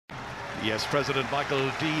Yes, President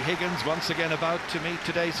Michael D. Higgins once again about to meet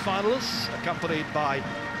today's finalists, accompanied by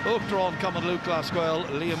Uachtaráin Cumann Glasgow,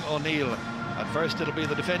 Liam O'Neill. At first it'll be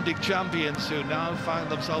the defending champions who now find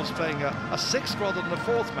themselves playing a sixth rather than a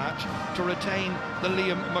fourth match to retain the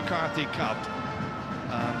Liam McCarthy Cup.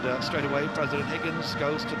 And straight away President Higgins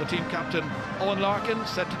goes to the team captain Owen Larkin,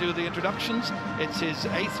 set to do the introductions. It's his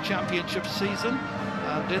 8th championship season.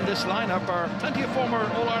 And in this lineup are plenty of former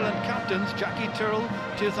All-Ireland captains: Jackie Tyrrell,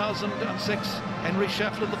 2006, Henry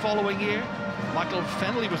Shefflin the following year. Michael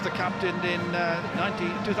Fennelly was the captain in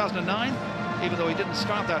 2009, even though he didn't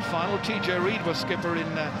start that final. TJ Reid was skipper in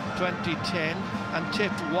 2010, and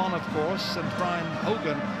Tip won, of course, and Brian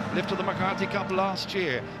Hogan lifted the McCarthy Cup last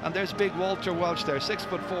year. And there's big Walter Welch there,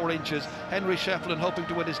 6'4". Henry Shefflin hoping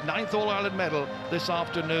to win his 9th All-Ireland medal this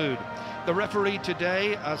afternoon. The referee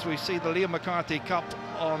today, as we see the Liam McCarthy Cup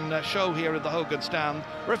on show here in the Hogan stand,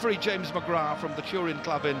 referee James McGrath from the Turin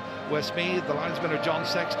Club in Westmeath, the linesman are John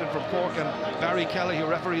Sexton from Cork, and Barry Kelly, who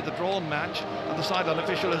refereed the drawn match, and the sideline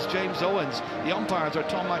official is James Owens. The umpires are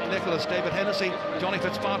Tom McNicholas, David Hennessy, Johnny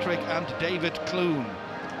Fitzpatrick and David Clune.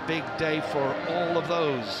 Big day for all of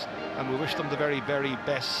those, and we wish them the very, very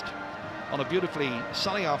best. On a beautifully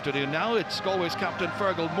sunny afternoon now, it's Galway's captain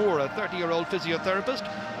Fergal Moore, a 30-year-old physiotherapist,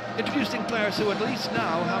 introducing players who at least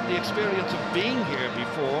now have the experience of being here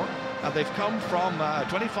before, and they've come from a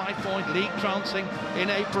 25-point league trouncing in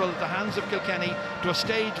April at the hands of Kilkenny to a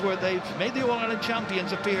stage where they've made the All-Ireland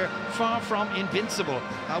champions appear far from invincible.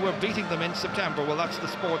 How we're beating them in September, well, that's the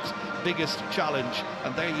sport's biggest challenge.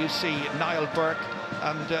 And there you see Niall Burke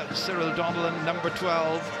and Cyril Donnellan, number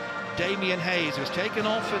 12, Damien Hayes, who's taken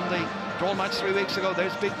off in the draw match 3 weeks ago.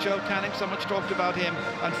 There's Big Joe Canning, so much talked about him,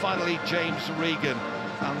 and finally James Regan.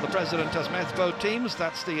 And the president has met both teams.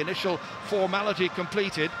 That's the initial formality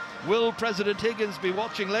completed. Will President Higgins be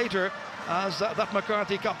watching later as that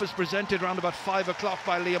McCarthy Cup is presented around about 5 o'clock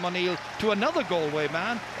by Liam O'Neill to another Galway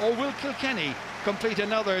man, or will Kilkenny complete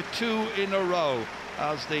another 2 in a row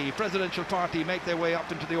as the presidential party make their way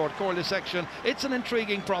up into the Ord Corley section? It's an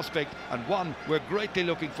intriguing prospect, and one we're greatly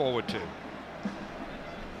looking forward to.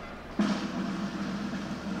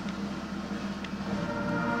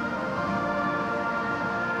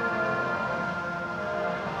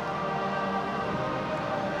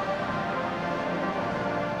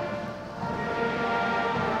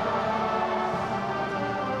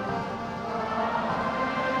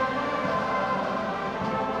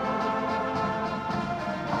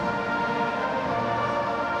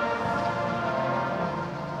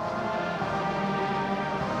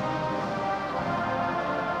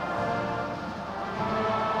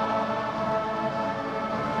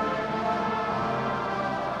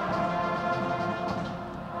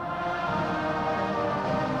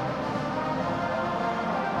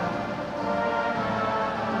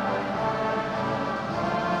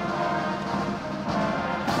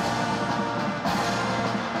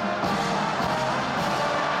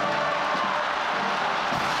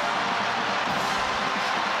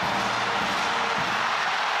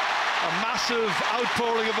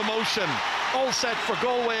 Outpouring of emotion, all set for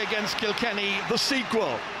Galway against Kilkenny, the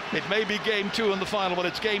sequel. It may be game 2 in the final, but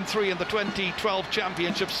it's game 3 in the 2012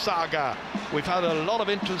 championship saga. We've had a lot of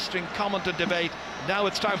interesting comment and debate. Now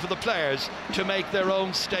it's time for the players to make their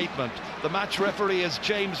own statement. The match referee is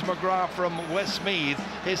James McGrath from Westmeath,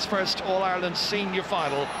 his first All-Ireland senior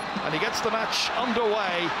final, and he gets the match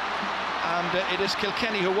underway. And it is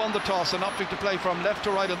Kilkenny who won the toss and opting to play from left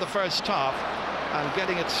to right in the first half, and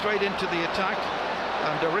getting it straight into the attack.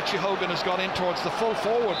 And Richie Hogan has gone in towards the full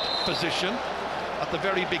forward position at the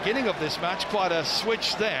very beginning of this match. Quite a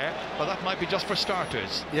switch there, but that might be just for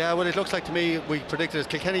starters. Yeah, well, it looks like to me, we predicted it.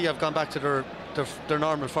 Kilkenny have gone back to their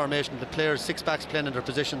normal formation. The players, 6 backs playing in their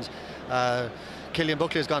positions. Killian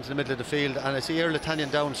Buckley has gone to the middle of the field, and I see Earl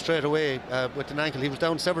Latanian down straight away with an ankle. He was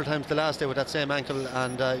down several times the last day with that same ankle,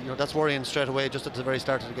 and you know, that's worrying straight away just at the very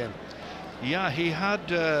start of the game. Yeah, he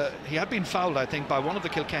had been fouled, I think, by one of the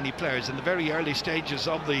Kilkenny players in the very early stages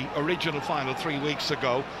of the original final 3 weeks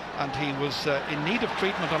ago, and he was in need of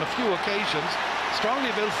treatment on a few occasions.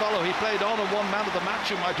 Strongly built fellow. He played on and won man of the match,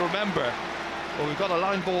 you might remember. Well, we've got a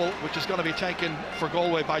line ball which is going to be taken for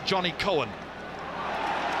Galway by Johnny Cohen.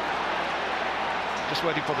 Just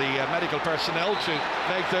waiting for the medical personnel to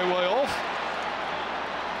make their way off.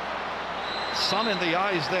 Sun in the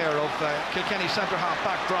eyes there of Kilkenny centre-half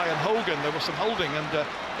back Brian Hogan. There was some holding, and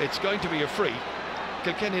it's going to be a free.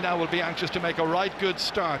 Kilkenny now will be anxious to make a right good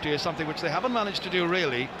start here, something which they haven't managed to do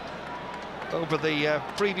really over the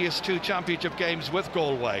previous 2 championship games with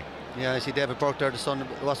Galway. Yeah, I see David Burke there, the son,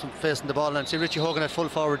 wasn't facing the ball, and I see Richie Hogan at full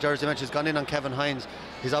forward jersey. He's gone in on Kevin Hines.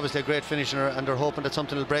 He's obviously a great finisher, and they're hoping that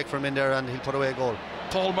something will break for him in there and he'll put away a goal.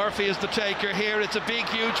 Paul Murphy is the taker here. It's a big,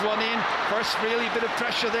 huge one in. First really bit of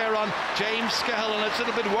pressure there on James Skehill, and it's a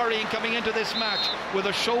little bit worrying coming into this match with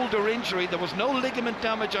a shoulder injury. There was no ligament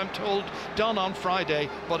damage, I'm told, done on Friday,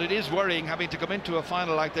 but it is worrying having to come into a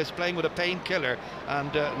final like this, playing with a painkiller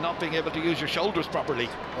and not being able to use your shoulders properly.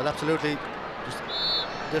 Well, absolutely. Just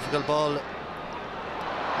difficult ball,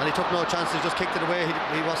 and he took no chances, just kicked it away.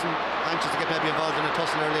 He wasn't anxious to get maybe involved in a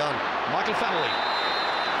tussle early on. Michael Fennelly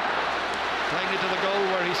playing into the goal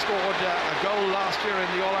where he scored a goal last year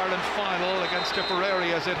in the All-Ireland final against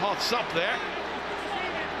Tipperary as it hots up there.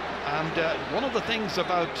 And one of the things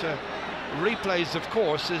about replays, of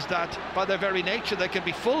course, is that by their very nature they can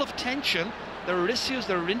be full of tension. There are issues,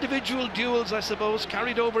 there are individual duels, I suppose,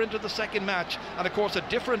 carried over into the second match, and of course a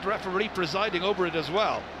different referee presiding over it as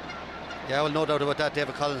well. Yeah, well, no doubt about that.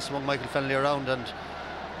 David Collins swung Michael Fennelly around, and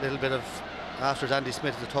a little bit of after Andy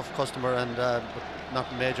Smith is a tough customer, and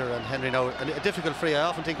nothing major. And Henry now, a difficult free. I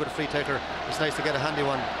often think with a free taker it's nice to get a handy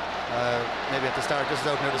one, maybe at the start. This is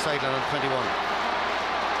out near the sideline on 21.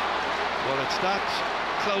 Well, it's that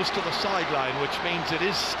close to the sideline, which means it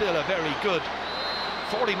is still a very good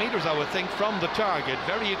 40 metres, I would think, from the target.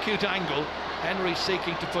 Very acute angle. Henry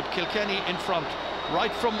seeking to put Kilkenny in front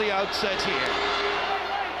right from the outset here.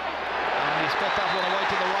 And he's put that one away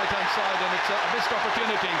to the right-hand side, and it's a missed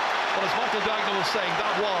opportunity. But as Michael Dagnall was saying,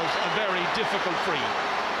 that was a very difficult free.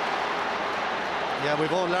 Yeah,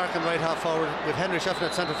 we've Owen Larkin right half forward, with Henry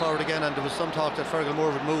Shefflin at centre forward again, and there was some talk that Fergal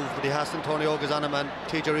Moore would move, but he hasn't. Tony Oga's on him, and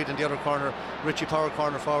TJ Reid in the other corner, Richie Power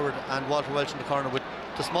corner forward, and Walter Welch in the corner, with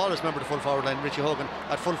the smallest member of the full forward line, Richie Hogan,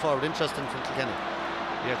 at full forward. Interesting from Kilkenny.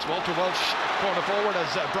 Yeah, it's Walter Welch corner forward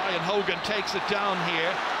as Brian Hogan takes it down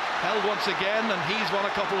here. Held once again, and he's won a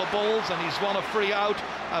couple of balls, and he's won a free out,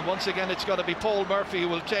 and once again it's got to be Paul Murphy who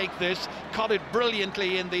will take this. Caught it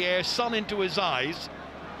brilliantly in the air, sun into his eyes.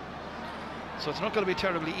 So it's not going to be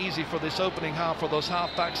terribly easy for this opening half for those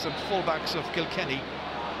half-backs and full-backs of Kilkenny,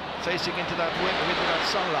 facing into that wind, into that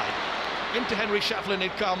sunlight. Into Henry Shefflin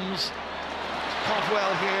it comes. Caught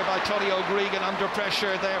well here by Tony O'Gregan, under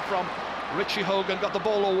pressure there from Richie Hogan. Got the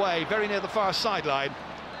ball away, very near the far sideline.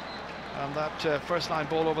 And that first line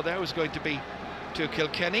ball over there was going to be to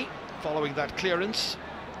Kilkenny, following that clearance.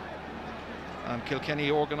 And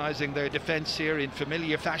Kilkenny organising their defence here in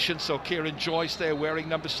familiar fashion. So Kieran Joyce there wearing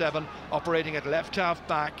number 7, operating at left half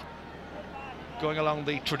back, going along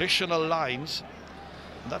the traditional lines.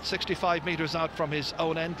 And that's 65 metres out from his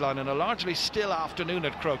own end line in a largely still afternoon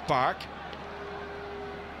at Croke Park.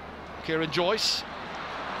 Kieran Joyce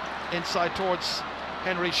inside towards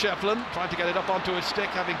Henry Shefflin, trying to get it up onto his stick,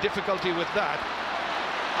 having difficulty with that.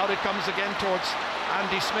 Out it comes again towards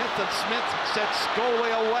Andy Smith, and Smith sets Galway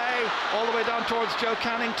away, all the way down towards Joe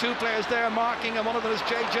Canning. Two players there marking, and one of them is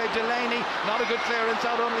JJ Delaney. Not a good clearance,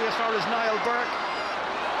 out only as far as Niall Burke.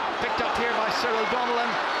 Picked up here by Cyril Donnellan.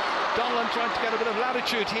 Donnellan trying to get a bit of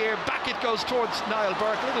latitude here. Back it goes towards Niall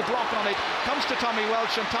Burke. Little block on it. Comes to Tommy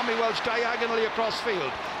Welch, and Tommy Welch diagonally across field.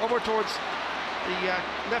 Over towards the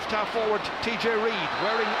left half forward, TJ Reid,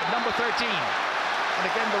 wearing number 13. And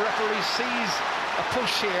again, the referee sees a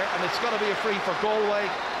push here, and it's got to be a free for Galway.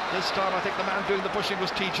 This time I think the man doing the pushing was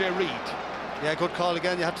TJ Reid. Yeah, good call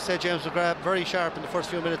again. You have to say James McGrath very sharp in the first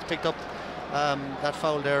few minutes, picked up that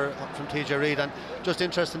foul there from TJ Reid. And just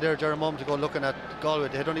interesting there, Jerry, a moment ago, looking at Galway,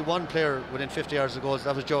 they had only one player within 50 yards of goals.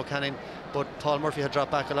 That was Joe Canning, but Paul Murphy had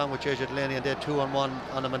dropped back along with JJ Delaney, and they had 2-on-1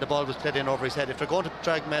 on him, and the ball was played in over his head. If they're going to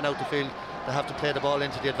drag men out the field, they have to play the ball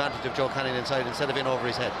into the advantage of Joe Canning inside instead of in over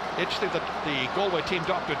his head. Interesting that the Galway team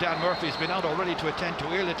doctor Dan Murphy has been out already to attend to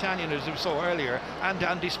Iarla Tanyan, as we saw earlier, and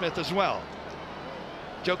Andy Smith as well.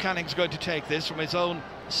 Joe Canning's going to take this from his own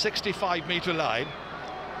 65-metre line,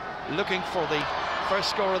 looking for the first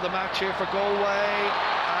score of the match here for Galway,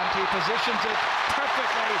 and he positions it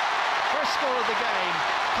perfectly. First score of the game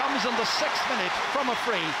comes in the 6th minute from a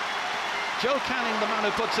free. Joe Canning, the man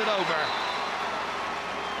who puts it over.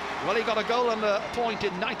 Well, he got a goal and a point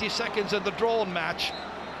in 90 seconds in the drawn match.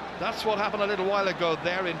 That's what happened a little while ago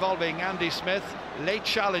there, involving Andy Smith. Late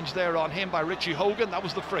challenge there on him by Richie Hogan. That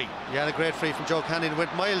was the free. Yeah, and a great free from Joe Canning. It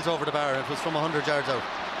went miles over the bar, and it was from 100 yards out.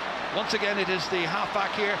 Once again, it is the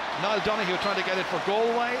half-back here, Niall Donoghue, trying to get it for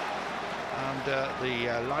Galway. And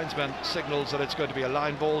the linesman signals that it's going to be a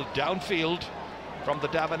line ball downfield from the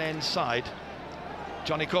Davin end side.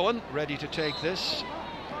 Johnny Cohen ready to take this.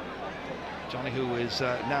 Johnny, who is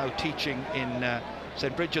now teaching in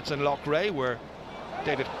St. Bridget's in Loughrea, where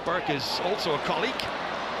David Burke is also a colleague.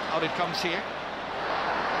 Out it comes here.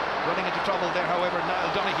 Running into trouble there, however,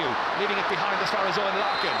 Niall Donoghue, leaving it behind as far as Owen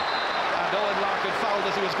Larkin. And Owen Larkin fouled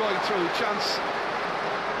as he was going through. Chance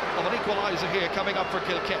of an equaliser here coming up for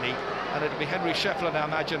Kilkenny. And it'll be Henry Shefflin, I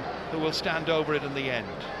imagine, who will stand over it in the end.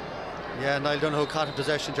 Yeah, Niall Donoghue caught in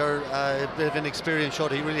possession. A bit of inexperience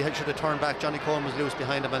showed he really should have turned back. Johnny Cohen was loose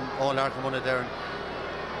behind him and Owen Larkin won it there.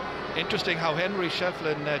 Interesting how Henry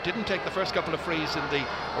Shefflin didn't take the first couple of frees in the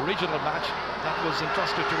original match. That was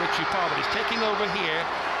entrusted to Richie Parr, but he's taking over here,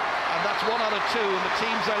 and that's 1 out of 2, and the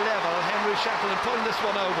teams are level. Henry Shefflin pulling this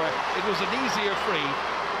one over. It was an easier free.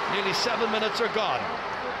 Nearly 7 minutes are gone.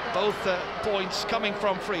 Both points coming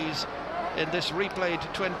from frees in this replayed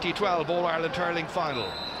 2012 All-Ireland Hurling final.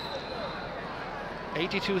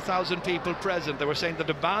 82,000 people present. They were saying the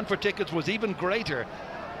demand for tickets was even greater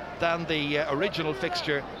than the original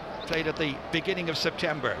fixture played at the beginning of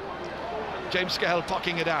September. James Skehill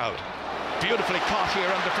pucking it out. Beautifully caught here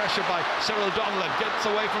under pressure by Cyril Donlan. Gets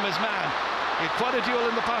away from his man. He had quite a duel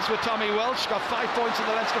in the past with Tommy Welsh. Got 5 points in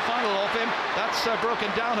the Leinster final off him. That's broken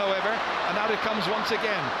down, however. And out it comes once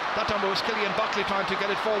again. That time it was Killian Buckley trying to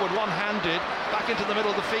get it forward one-handed. Back into the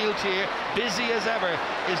middle of the field here. Busy as ever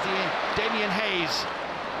is the Damien Hayes.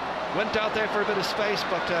 Went out there for a bit of space,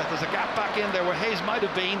 but there's a gap back in there where Hayes might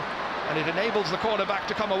have been, and it enables the cornerback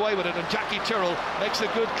to come away with it, and Jackie Tyrrell makes a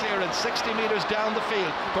good clearance 60 metres down the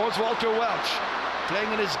field towards Walter Welch,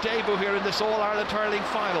 playing in his debut here in this All-Ireland Hurling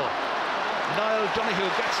final. Niall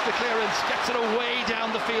Donoghue gets the clearance, gets it away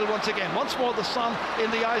down the field once again. Once more the sun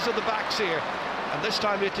in the eyes of the backs here, and this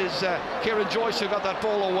time it is Kieran Joyce who got that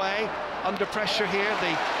ball away under pressure here.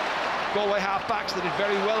 The Galway half-backs that did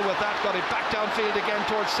very well with that, got it back downfield again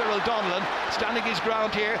towards Cyril Donlan, standing his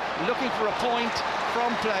ground here, looking for a point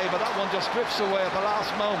from play, but that one just drifts away at the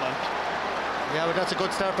last moment. Yeah, but that's a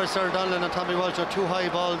good start by Cyril Donlan and Tommy Walsh. 2 high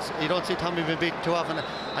balls. You don't see Tommy being beaten too often,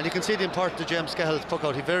 and you can see the importance of James Skehill's puck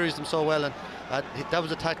out. He varies them so well, and that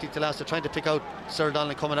was a tactic to last, trying to pick out Cyril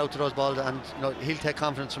Donlan coming out to those balls, and he'll take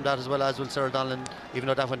confidence from that as well, as will Cyril Donlan, even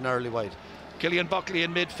though that went narrowly wide. Killian Buckley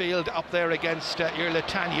in midfield up there against Irla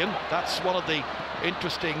Tanyan. That's one of the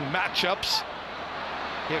interesting matchups.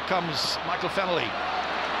 Here comes Michael Fennelly.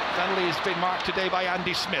 Fennelly has been marked today by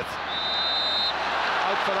Andy Smith.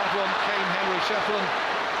 Out for that one came Henry Shefflin.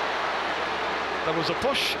 There was a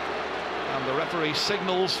push and the referee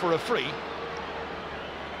signals for a free.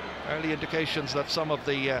 Early indications that some of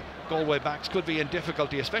the Galway backs could be in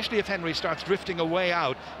difficulty, especially if Henry starts drifting away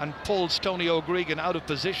out and pulls Tony O'Gregan out of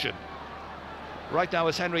position. Right now,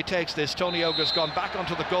 as Henry takes this, Tony Oga's gone back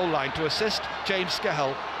onto the goal line to assist James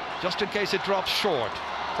Skehill, just in case it drops short.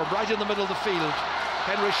 From right in the middle of the field,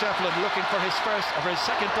 Henry Shefflin looking for his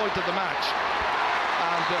second point of the match.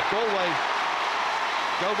 And Galway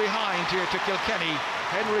go behind here to Kilkenny.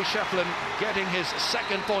 Henry Shefflin getting his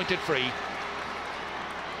second pointed free.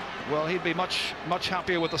 Well, he'd be much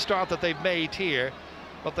happier with the start that they've made here.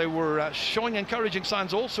 But they were showing encouraging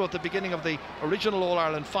signs also at the beginning of the original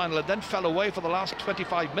All-Ireland final, and then fell away for the last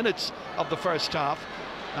 25 minutes of the first half.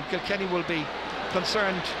 And Kilkenny will be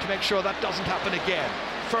concerned to make sure that doesn't happen again.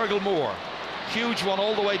 Fergal Moore, huge one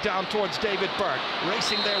all the way down towards David Burke,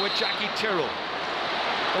 racing there with Jackie Tyrrell.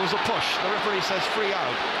 There was a push, the referee says free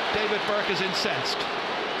out. David Burke is incensed.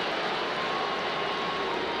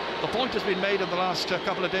 The point has been made in the last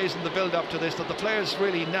couple of days in the build-up to this that the players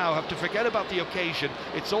really now have to forget about the occasion.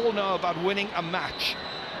 It's all now about winning a match.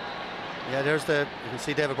 Yeah, you can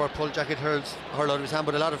see David Burke pull Jackie Tyrrell's hurl out of his hand,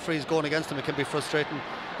 but a lot of frees going against him. It can be frustrating.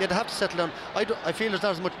 Yeah, they have to settle down. I feel there's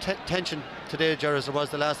not as much tension today, Gerard, as there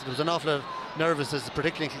was the last. There was an awful lot of nervousness,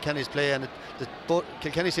 particularly in Kilkenny's play, and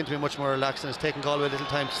Kilkenny seemed to be much more relaxed, and it's taken Galway a little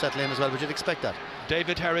time to settle in as well, but you'd expect that.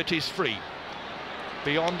 David Herity's free.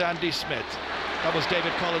 Beyond Andy Smith. That was David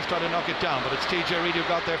Collins trying to knock it down, but it's TJ Reid who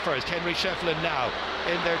got there first. Henry Shefflin now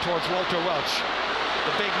in there towards Walter Welch.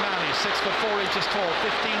 The big man, he's 6'4" tall,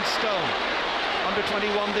 15 stone, under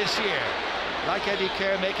 21 this year. Like Eddie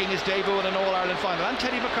Kerr, making his debut in an All-Ireland final. And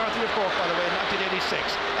Teddy McCarthy, of course, by the way, in 1986.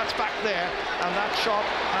 That's back there, and that shot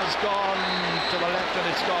has gone to the left and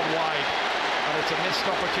it's gone wide. And it's a missed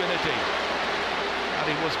opportunity. And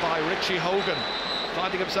it was by Richie Hogan,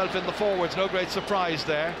 finding himself in the forwards. No great surprise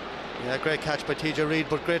there. Yeah, great catch by TJ Reid,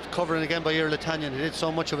 but great covering again by Irla Tanyan. He did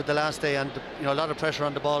so much of it the last day, and a lot of pressure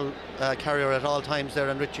on the ball carrier at all times there,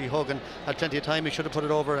 and Richie Hogan had plenty of time. He should have put it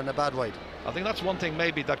over in a bad wide. I think that's one thing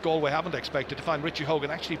maybe that Galway haven't expected, to find Richie Hogan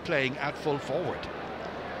actually playing at full forward.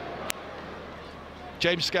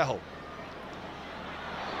 James Skehill.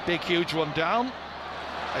 Big huge one down.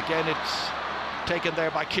 Again, it's taken there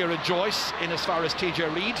by Kieran Joyce in as far as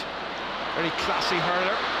TJ Reid. Very classy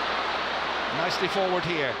hurler. Nicely forward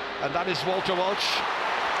here, and that is Walter Welch.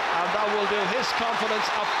 and that will do his confidence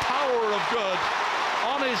a power of good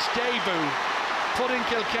on his debut, putting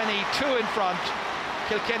Kilkenny 2 in front.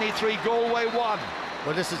 Kilkenny 3, Galway 1.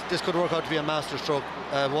 Well, this could work out to be a masterstroke.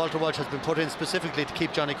 Walter Walsh has been put in specifically to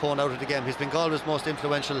keep Johnny Cohen out of the game. He's been Galway's most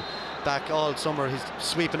influential back all summer. He's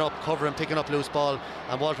sweeping up, covering, picking up loose ball,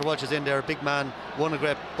 and Walter Walsh is in there, big man, won a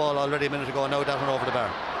great ball already a minute ago, and now that one over the bar.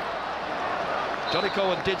 Johnny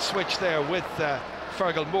Cohen did switch there with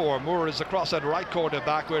Fergal Moore. Moore is across at right corner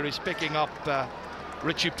back, where he's picking up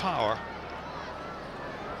Richie Power.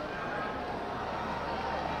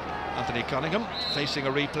 Anthony Cunningham facing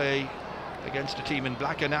a replay against a team in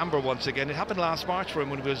black and amber once again. It happened last March for him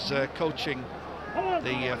when he was coaching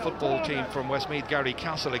the football team from Westmeath, Gary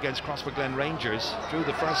Castle, against Crossmaglen Rangers. Drew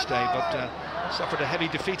the first day, but suffered a heavy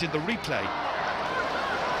defeat in the replay.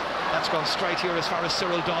 That's gone straight here as far as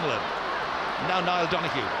Cyril Donnellan. Now Niall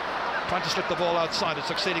Donoghue trying to slip the ball outside. It's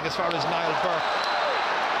succeeding as far as Niall Burke.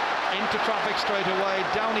 Into traffic straight away.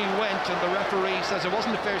 Down he went, and the referee says it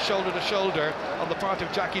wasn't a fair shoulder to shoulder on the part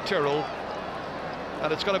of Jackie Tyrrell.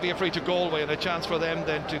 And it's going to be a free to Galway, and a chance for them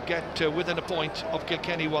then to get within a point of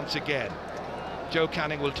Kilkenny once again. Joe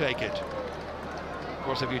Canning will take it. Of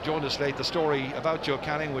course, if you joined us late, the story about Joe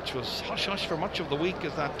Canning, which was hush-hush for much of the week,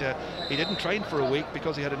 is that he didn't train for a week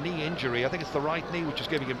because he had a knee injury. I think it's the right knee which is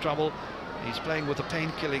giving him trouble. He's playing with a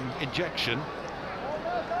pain-killing injection.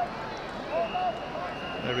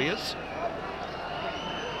 There he is,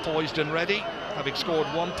 poised and ready, having scored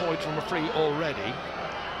 1 point from a free already.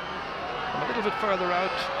 From a little bit further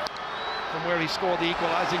out from where he scored the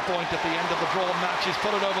equalising point at the end of the drawn match. He's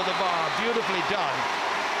put it over the bar. Beautifully done.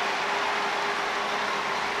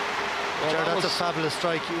 Well, that's a fabulous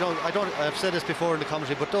strike. You know, I've said this before in the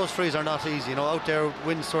commentary, but those frees are not easy. You know, out there,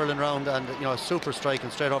 wind swirling around, and you know, super strike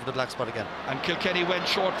and straight over the black spot again. And Kilkenny went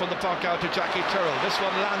short from the puck out to Jackie Tyrrell. This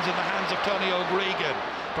one lands in the hands of Tony O'Gregan,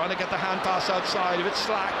 trying to get the hand pass outside. If it's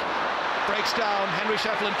slack, breaks down. Henry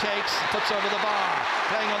Shefflin takes, puts over the bar.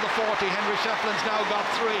 Playing on the 40. Henry Shefflin's now got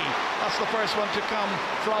 3. That's the first one to come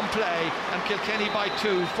from play, and Kilkenny by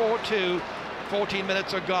 2, 4-2. 14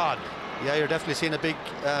 minutes are gone. Yeah, you're definitely seeing a big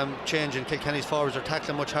change in Kilkenny's forwards. They're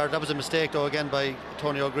tackling much harder. That was a mistake, though, again, by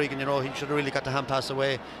Tony O'Gregan. You know, he should have really got the hand pass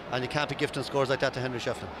away, and you can't be gifting scores like that to Henry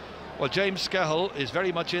Shefflin. Well, James Skehill is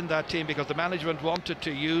very much in that team because the management wanted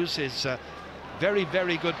to use his very,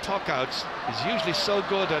 very good puck outs. He's usually so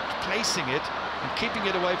good at placing it and keeping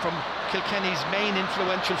it away from Kilkenny's main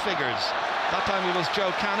influential figures. That time it was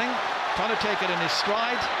Joe Canning trying to take it in his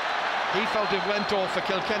stride. He felt it went off a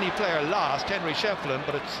Kilkenny player last, Henry Shefflin,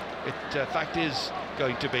 but it fact is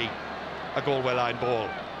going to be a Galway line ball.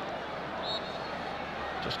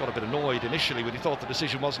 Just got a bit annoyed initially when he thought the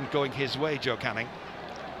decision wasn't going his way, Joe Canning.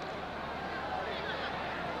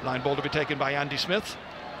 Line ball to be taken by Andy Smith.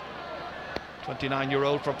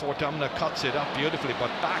 29-year-old from Portumna cuts it up beautifully, but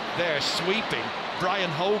back there sweeping Brian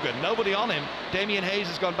Hogan. Nobody on him. Damien Hayes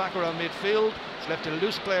has gone back around midfield. It's left a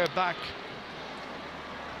loose player back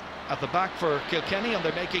at the back for Kilkenny, and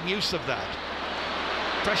they're making use of that.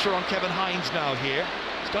 Pressure on Kevin Hines now here.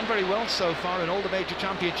 He's done very well so far in all the major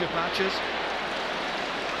championship matches.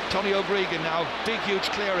 Tony O'Gregan now, big huge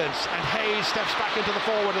clearance, and Hayes steps back into the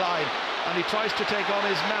forward line, and he tries to take on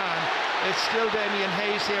his man. It's still Damien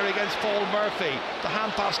Hayes here against Paul Murphy. The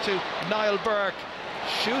hand pass to Niall Burke,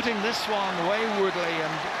 shooting this one waywardly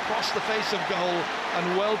and across the face of goal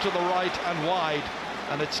and well to the right and wide,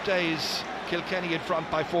 and it stays Kilkenny in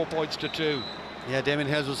front by 4 points to 2. Yeah, Damien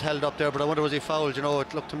Hayes was held up there, but I wonder, was he fouled? You know,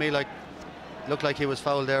 it looked to me like he was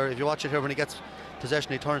fouled there. If you watch it here, when he gets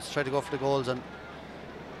possession, he turns to try to go for the goals, and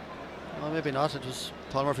well, maybe not. It was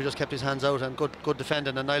Paul Murphy just kept his hands out, and good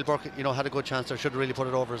defending, and Niall Burke, you know, had a good chance there. Should have really put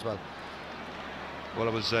it over as well. Well,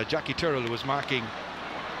 it was Jackie Tyrrell who was marking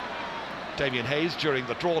Damien Hayes during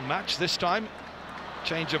the drawn match this time.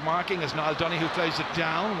 Change of marking as Niall Donoghue plays it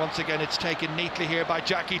down. Once again, it's taken neatly here by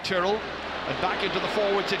Jackie Tyrrell, and back into the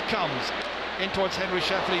forwards it comes. In towards Henry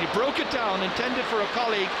Shefflin. He broke it down, intended for a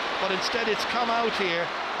colleague, but instead it's come out here,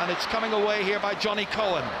 and it's coming away here by Johnny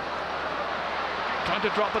Cohen. Trying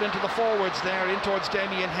to drop it into the forwards there, in towards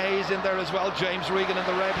Damien Hayes in there as well. James Regan in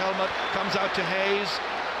the red helmet comes out to Hayes,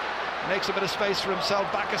 makes a bit of space for himself,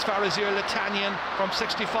 back as far as here. Latanian from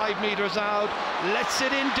 65 metres out, lets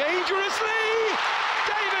it in dangerously.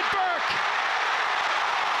 David Burke.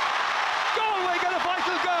 Galway get a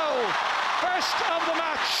vital goal, first of the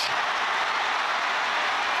match.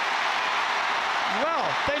 Well,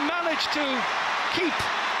 they managed to keep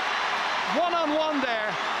one-on-one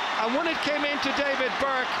there, and when it came into David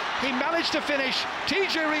Burke, he managed to finish.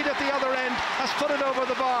 TJ Reid at the other end has put it over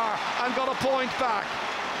the bar and got a point back.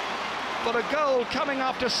 but a goal coming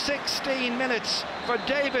after 16 minutes for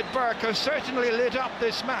David Burke has certainly lit up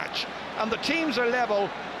this match, and the teams are level.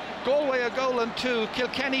 Galway a goal and 2,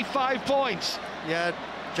 Kilkenny 5 points. Yeah,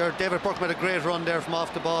 David Burke made a great run there from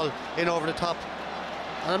off the ball in over the top,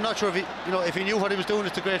 and I'm not sure if he, if he knew what he was doing.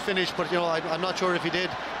 It's a great finish, but I'm not sure if he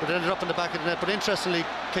did. But it ended up in the back of the net. But interestingly,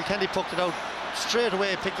 Kilkenny poked it out straight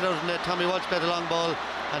away, picked it out of the net. Tommy Walsh played a long ball,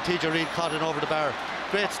 and TJ Reid caught it over the bar.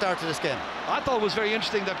 Great start to this game. I thought it was very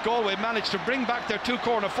interesting that Galway managed to bring back their 2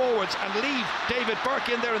 corner forwards and leave David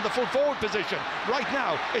Burke in there in the full forward position. Right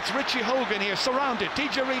now, it's Richie Hogan here, surrounded.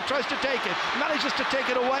 TJ Reid tries to take it, manages to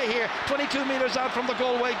take it away here. 22 metres out from the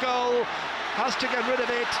Galway goal, has to get rid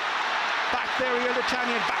of it. Back there,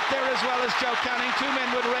 Irlitanian, back there as well as Joe Canning. 2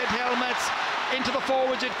 men with red helmets. Into the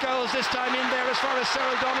forwards it goes, this time in there as far as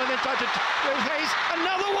Cyril Donnellan inside it. Hayes,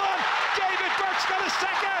 another one! David Burke's got a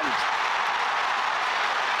second!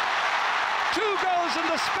 2 goals in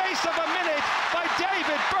the space of a minute by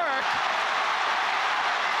David Burke.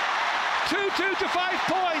 2-2 to 5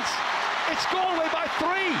 points. It's Galway by 3.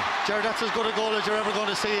 Jared, that's as good a goal as you're ever going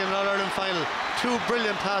to see in an All-Ireland final. 2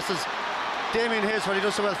 brilliant passes. Damien Hayes, what he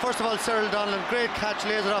does so well. First of all, Cyril Donnellan, great catch,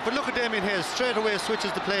 lays it off. But look at Damien Hayes, straight away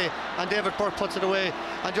switches the play, and David Burke puts it away.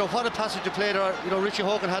 And what a passage of play there. Richie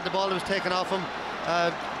Hogan had the ball that was taken off him.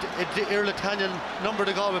 Irlitanian numbered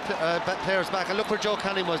the Galway players back, and look where Joe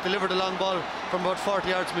Canning was, delivered a long ball from about 40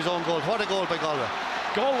 yards from his own goal. What a goal by Galway.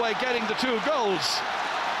 Galway getting the 2 goals.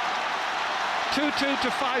 2-2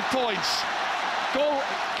 to 5 points.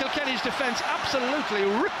 Kilkenny's defence absolutely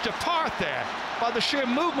ripped apart there by the sheer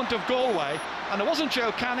movement of Galway, and it wasn't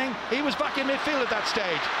Joe Canning, he was back in midfield at that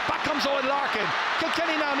stage. Back comes Owen Larkin.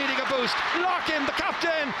 Kilkenny now needing a boost. Larkin, the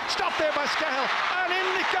captain, stopped there by Scahill, and in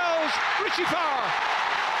it goes Richie Power.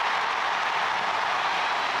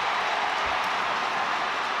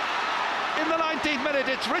 In the 19th minute,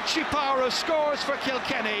 it's Richie Power who scores for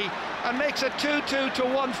Kilkenny and makes it 2-2 to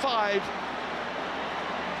 1-5.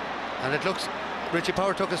 And it looks, Richie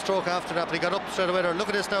Power took a stroke after that, but he got up straight away there. Look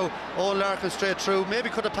at this now, Owen Larkin straight through, maybe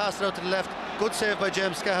could have passed it out to the left. Good save by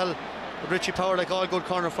James Scahill, but Richie Power, like all good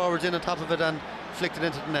corner forwards, in on top of it and flicked it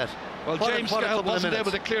into the net. Well, James Scahill wasn't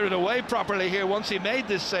able to clear it away properly here once he made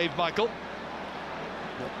this save, Michael.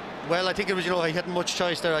 Well, I think it was, he hadn't much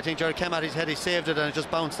choice there. I think Jared came at his head, he saved it, and it just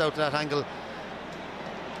bounced out to that angle.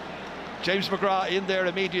 James McGrath in there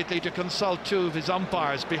immediately to consult 2 of his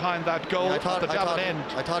umpires behind that goal at the Davin end.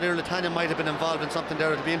 I thought Irlitanian might have been involved in something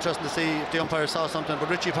there. It'd be interesting to see if the umpire saw something,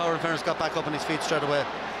 but Richie Power, in fairness, got back up on his feet straight away.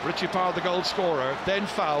 Richie Power, the goal scorer, then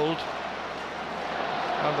fouled,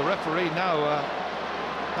 and the referee now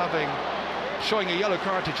showing a yellow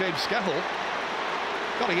card to James Scahill.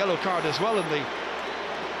 Got a yellow card as well in the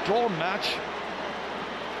drawn match.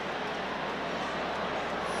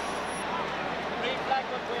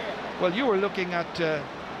 Well, you were looking at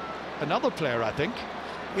another player, I think.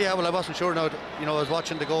 Yeah, well, I wasn't sure now. I was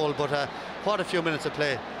watching the goal, but what a few minutes of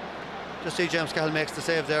play. Just see James Scahill makes the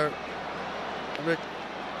save there.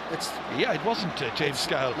 It wasn't James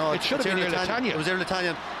Scahill. No, it should have been Irlitanian. It was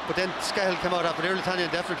Irlitanian, but then Scahill came out after. Irlitanian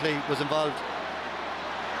definitely was involved.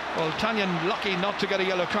 Well, Tanyan lucky not to get a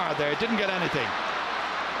yellow card there. Didn't get anything.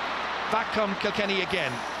 Back come Kilkenny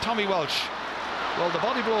again. Tommy Walsh. Well, the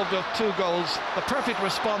body blow of the 2 goals, the perfect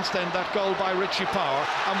response then, that goal by Richie Power,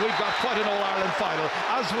 and we've got quite an All-Ireland final,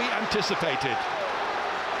 as we anticipated.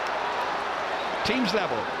 Teams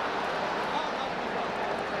level.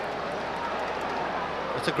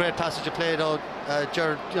 It's a great passage of play, though,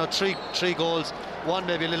 Jared. 3 goals, one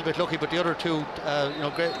maybe a little bit lucky, but the other 2,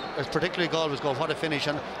 great. Particularly Galway's goal. What a finish!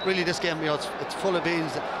 And really, this game, it's full of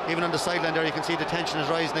beans. Even on the sideline there, you can see the tension is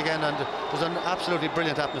rising again, and there's an absolutely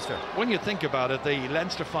brilliant atmosphere. When you think about it, the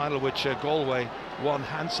Leinster final, which Galway won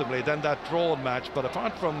handsomely, then that drawn match. But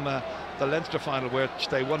apart from the Leinster final, which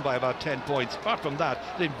they won by about 10 points, apart from that,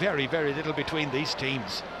 there's very, very little between these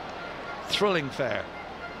teams. Thrilling fair.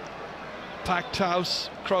 Packed house,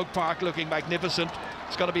 Croke Park looking magnificent.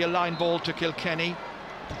 It's got to be a line ball to Kilkenny,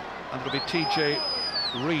 and it'll be TJ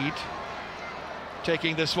Reid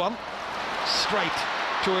taking this one straight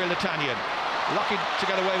to Irlitanian. Lucky to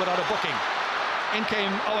get away without a booking. In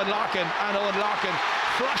came Owen Larkin, and Owen Larkin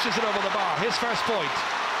flashes it over the bar. His first point.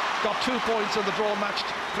 Got 2 points in the draw match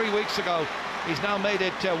 3 weeks ago. He's now made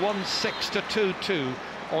it 1-6 to 2-2,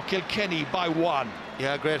 or Kilkenny by 1.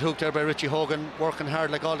 Yeah, great hook there by Richie Hogan, working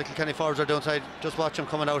hard like all the Kilkenny forwards are doing. Just watch him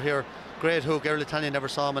coming out here. Great hook. Irlitanian never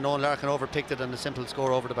saw him, and Owen Larkin overpicked it, and a simple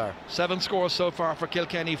score over the bar. 7 scores so far for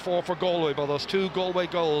Kilkenny, 4 for Galway, but those 2 Galway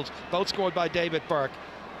goals, both scored by David Burke,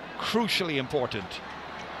 crucially important.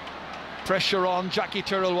 Pressure on, Jackie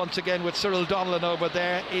Tyrrell once again with Cyril Donnellan over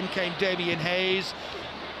there. In came Damien Hayes.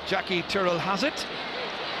 Jackie Tyrrell has it,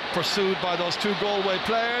 pursued by those two Galway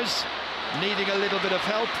players, needing a little bit of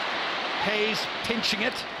help. Hayes pinching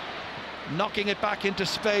it, knocking it back into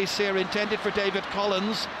space here, intended for David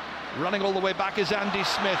Collins. Running all the way back is Andy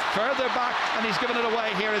Smith, further back, and he's given it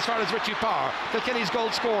away here as far as Richie Power, Kilkenny's goal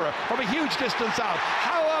scorer, from a huge distance out.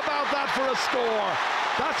 How about that for a score?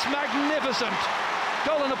 That's magnificent.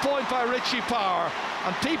 Goal and a point by Richie Power.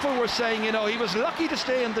 And people were saying, you know, he was lucky to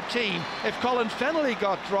stay in the team. If Colin Fennelly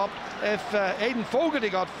got dropped, if Aidan Fogarty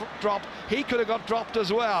got dropped, he could have got dropped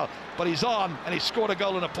as well. But he's on, and he scored a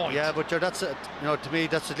goal and a point. Yeah, but that's, you know, to me,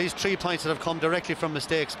 that's at least 3 points that have come directly from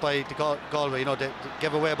mistakes by the Galway. You know, they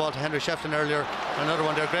gave away a ball to Henry Shefflin earlier. Another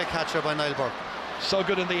one there, great catcher by Niall Burke. So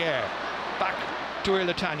good in the air. Back to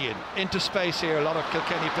Ireland, into space here. A lot of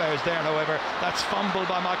Kilkenny players there, however. That's fumbled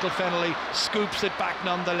by Michael Fennelly, scoops it back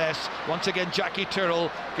nonetheless. Once again, Jackie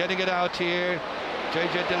Tyrrell getting it out here.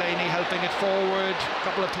 JJ Delaney helping it forward. A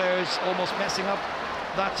couple of players almost messing up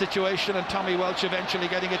that situation, and Tommy Welch eventually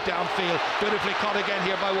getting it downfield. Beautifully caught again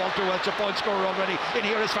here by Walter Welch, a point scorer already in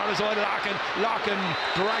here as far as Owen Larkin. Larkin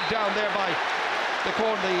dragged down there by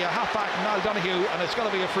the halfback Niall Donoghue, and it's going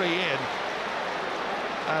to be a free in.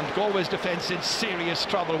 And Galway's defence in serious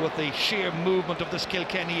trouble with the sheer movement of this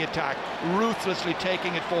Kilkenny attack, ruthlessly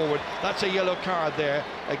taking it forward. That's a yellow card there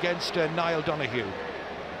against Niall Donoghue.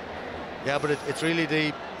 Yeah, but it's really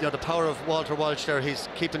the power of Walter Walsh there. He's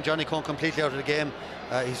keeping Johnny Cohn completely out of the game.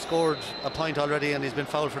 He's scored a point already, and he's been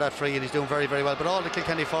fouled for that free, and he's doing very, very well. But all the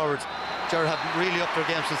Kilkenny forwards, Ger, have really upped their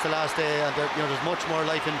game since the last day, and there's much more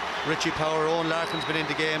life in Richie Power. Owen Larkin's been in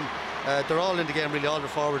the game. They're all in the game, really, all the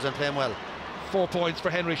forwards, and playing well. 4 points for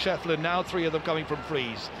Henry Shefflin now, 3 of them coming from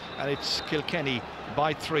frees, and it's Kilkenny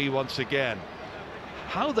by 3 once again.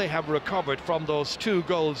 How they have recovered from those 2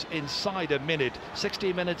 goals inside a minute.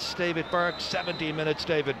 60 minutes David Burke, 70 minutes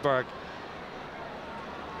David Burke.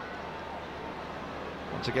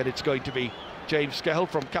 Once again, it's going to be James Skehill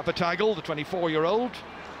from Capitagle, the 24-year-old,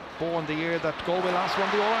 born the year that Galway last won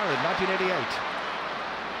the All-Ireland, 1988.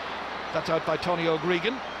 That's out by Tony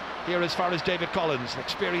O'Gregan. Here as far as David Collins,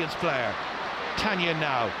 experienced player. Tanya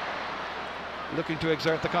now looking to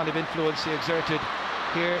exert the kind of influence he exerted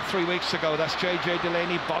here 3 weeks ago. That's JJ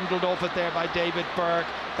Delaney bundled off it there by David Burke.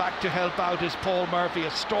 Back to help out is Paul Murphy.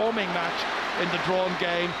 A storming match in the drawn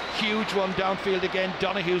game. Huge one downfield again.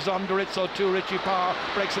 Donoghue's under it, so too Richie Power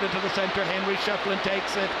breaks it into the centre. Henry Shefflin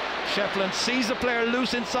takes it. Shefflin sees a player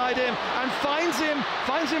loose inside him and finds him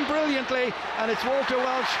brilliantly, and it's Walter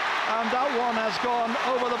Welch, and that one has gone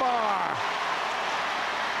over the bar.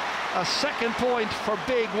 A second point for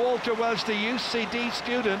big Walter Welch, the UCD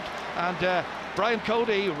student, and Brian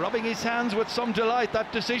Cody rubbing his hands with some delight. That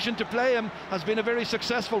decision to play him has been a very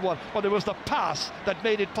successful one, but it was the pass that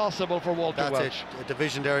made it possible for Walter Welch. That's it, a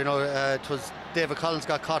division there, it was David Collins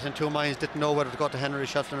got caught in 2 minds, didn't know whether to go to Henry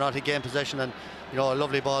Shefflin or not. He gained possession, and a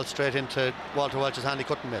lovely ball straight into Walter Welch's hand. He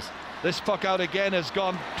couldn't miss. This puck out again has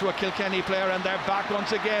gone to a Kilkenny player, and they're back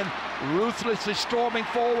once again, ruthlessly storming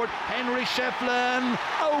forward. Henry Shefflin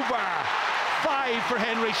over. 5 for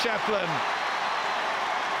Henry Shefflin.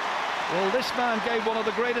 Well, this man gave one of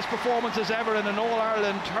the greatest performances ever in an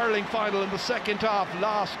All-Ireland hurling final in the second half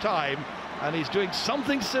last time, and he's doing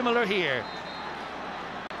something similar here.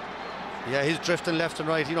 Yeah, he's drifting left and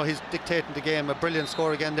right, he's dictating the game. A brilliant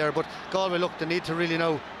score again there, but Galway, look, they need to really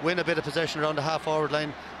now win a bit of possession around the half-forward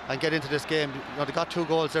line and get into this game. They got 2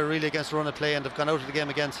 goals there really against the run of play, and they've gone out of the game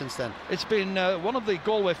again since then. It's been one of the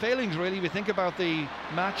Galway failings, really. We think about the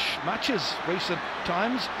matches recent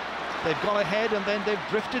times. They've gone ahead and then they've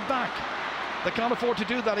drifted back. They can't afford to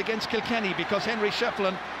do that against Kilkenny, because Henry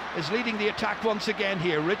Shefflin is leading the attack once again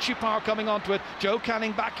here. Richie Power coming onto it. Joe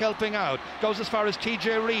Canning back helping out. Goes as far as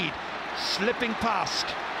TJ Reid, slipping past.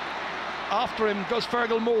 After him goes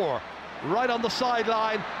Fergal Moore, right on the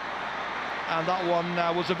sideline. And that one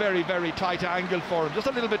was a very, very tight angle for him. Just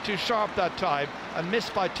a little bit too sharp that time, and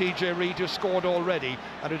missed by TJ Reid, who scored already.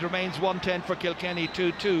 And it remains 1-10 for Kilkenny,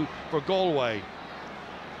 2-2 for Galway.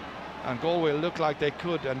 And Galway look like they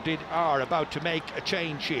could and are about to make a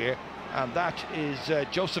change here, and that is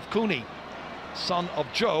Joseph Cooney, son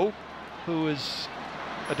of Joe, who is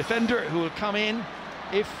a defender who will come in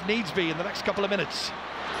if needs be in the next couple of minutes.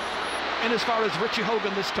 In as far as Richie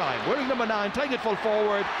Hogan this time, wearing number 9, playing it full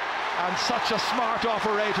forward, and such a smart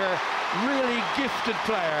operator, really gifted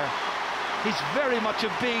player. He's very much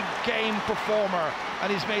a big game performer,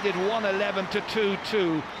 and he's made it 1-11 to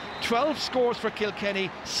 2-2. 12 scores for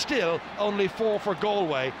Kilkenny, still only 4 for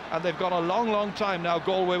Galway, and they've gone a long time now,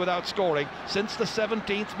 Galway, without scoring since the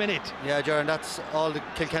 17th minute. Yeah, Jaron, that's all the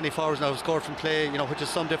Kilkenny forwards now have scored from play, which is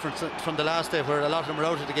some difference from the last day where a lot of them were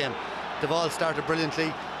out of the game. They've all started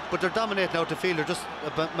brilliantly. but they're dominating out the field. They're just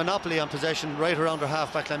a monopoly on possession right around their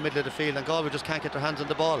half-back line, middle of the field, and Galway just can't get their hands on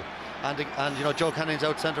the ball. And you know, Joe Canning's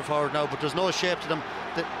out centre forward now, but there's no shape to them.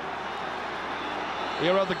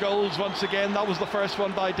 Here are the goals once again. That was the first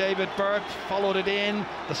one by David Burke, followed it in.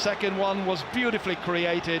 The second one was beautifully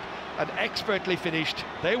created and expertly finished.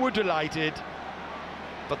 They were delighted,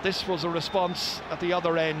 but this was a response at the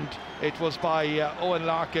other end. It was by Owen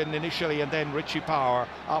Larkin initially, and then Richie Power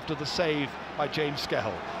after the save by James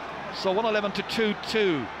Skehill. So 111 to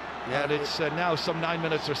 2-2, yeah, and it's now some 9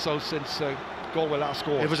 minutes or so since Galway last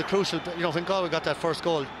scored. It was a crucial, you know, when Galway got that first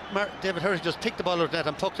goal, David Hurling just picked the ball out of the net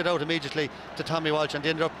and pucked it out immediately to Tommy Walsh, and they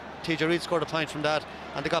ended up, TJ Reid scored a point from that,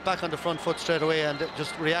 and they got back on the front foot straight away and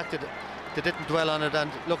just reacted. They didn't dwell on it, and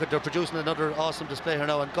look, they're producing another awesome display here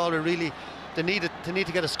now, and Galway really, they need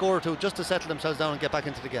to get a score or two just to settle themselves down and get back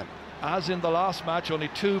into the game. As in the last match, only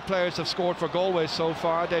 2 players have scored for Galway so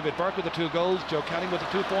far. David Burke with the 2 goals, Joe Canning with the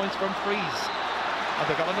 2 points from frees. And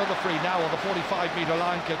they've got another free now on the 45-metre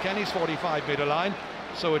line, Kilkenny's 45-metre line.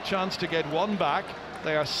 So a chance to get 1 back.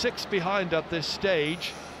 They are 6 behind at this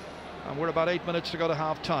stage, and we're about 8 minutes to go to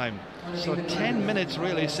half-time. So 10 minutes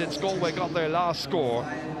really since Galway got their last score,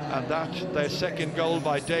 and that their second goal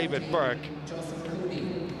by David Burke.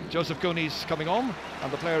 Joseph Cooney's coming on,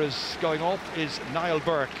 and the player is going off is Niall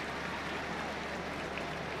Burke.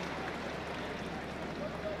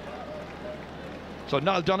 So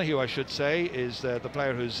Niall Donoghue, I should say, is the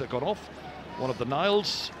player who's gone off, one of the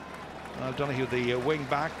Niles. Niall Donoghue, the wing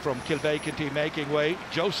back from Kilkenny, making way.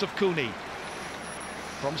 Joseph Cooney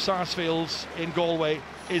from Sarsfields in Galway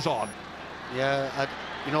is on. Yeah,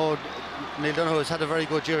 you know, Niall Donoghue has had a very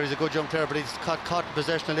good year. He's a good young player, but he's caught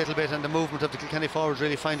possession a little bit, and the movement of the Kilkenny forwards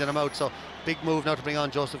really finding him out. So big move now to bring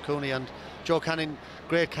on Joseph Cooney, and Joe Canning,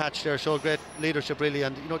 great catch there, showed great leadership really,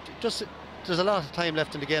 and you know, just there's a lot of time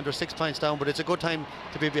left in the game. They're 6 points down, but it's a good time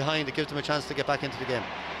to be behind. It gives them a chance to get back into the game.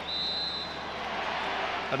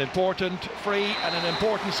 An important free and an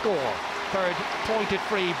important score. Third pointed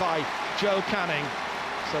free by Joe Canning.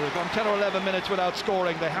 So they've gone 10 or 11 minutes without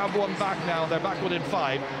scoring. They have 1 back now. They're back within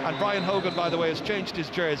 5. And Brian Hogan, by the way, has changed his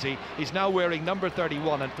jersey. He's now wearing number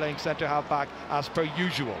 31 and playing centre half back as per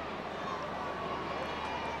usual.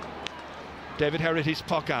 David Herrity's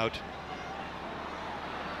puck out.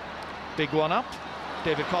 Big one up.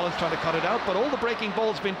 David Collins trying to cut it out, but all the breaking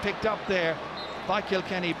ball's been picked up there by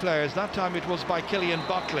Kilkenny players. That time it was by Killian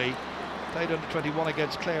Buckley. Played under 21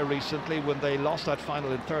 against Clare recently when they lost that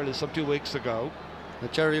final in Thurles some 2 weeks ago.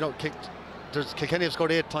 Jerry, you know, Kilkenny have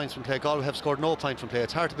scored 8 points from play. Galway have scored no point from play.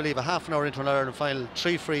 It's hard to believe a half an hour into an Ireland final,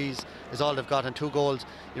 3 frees is all they've got and 2 goals.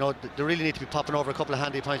 You know, they really need to be popping over a couple of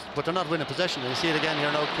handy points, but they're not winning possession. And you see it again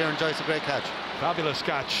here now. Kieran Joyce, a great catch. Fabulous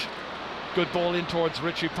catch. Good ball in towards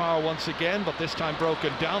Richie Power once again, but this time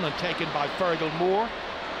broken down and taken by Fergal Moore.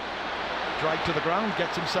 Dragged to the ground,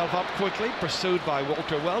 gets himself up quickly, pursued by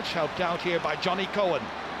Walter Welch, helped out here by Johnny Cohen.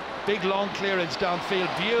 Big long clearance downfield,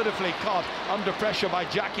 beautifully caught under pressure by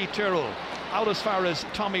Jackie Tyrrell. Out as far as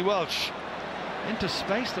Tommy Welch. Into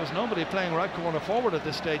space, there's nobody playing right corner forward at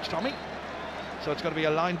this stage, Tommy. So it's going to be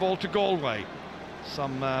a line ball to Galway.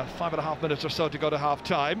 Some 5.5 minutes or so to go to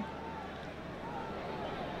half-time.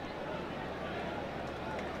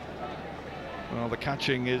 Well, the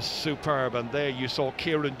catching is superb, and there you saw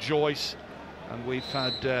Kieran Joyce, and we've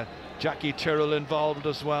had Jackie Tyrrell involved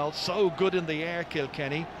as well. So good in the air,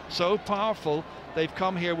 Kilkenny, so powerful. They've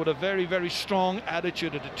come here with a very, very strong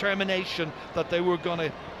attitude, a determination that they were going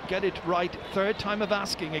to get it right. 3rd time of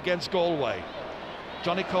asking against Galway.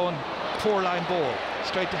 Johnny Cohen, poor line ball,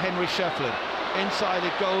 straight to Henry Shefflin. Inside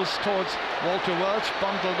it goes towards Walter Welch,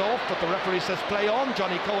 bungled off, but the referee says play on.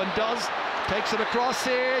 Johnny Cohen does. Takes it across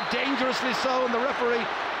here, dangerously so, and the referee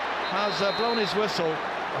has blown his whistle.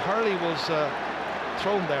 Hurley was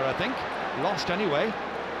thrown there, I think. Lost anyway.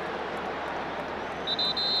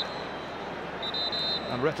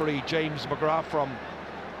 And referee James McGrath from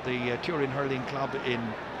the Turin Hurling Club in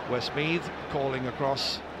Westmeath calling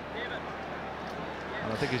across.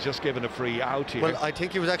 And I think he's just given a free out here. Well, I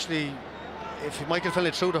think he was actually... If Michael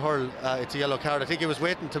Finlay threw the hurl, it's a yellow card. I think he was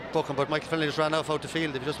waiting to book him, but Michael Finlay just ran off out the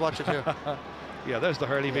field. If you just watch it here. Yeah, there's the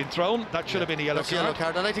hurley being thrown. That should have been a yellow card. Yellow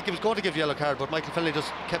card. And I think he was going to give yellow card, but Michael Finlay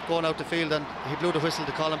just kept going out the field, and he blew the whistle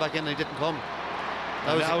to call him back in, and he didn't come.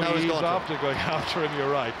 Now he's going after him,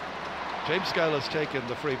 you're right. James Skehill has taken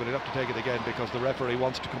the free, but he'll have to take it again because the referee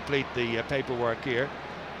wants to complete the paperwork here.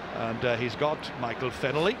 And he's got Michael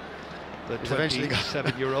Finlay, the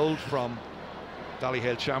 27-year-old from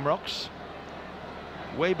Ballyhale Shamrocks.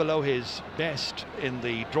 Way below his best in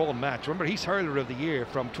the drawn match. Remember, he's hurler of the year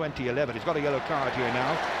from 2011. He's got a yellow card here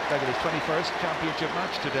now. Back at his 21st championship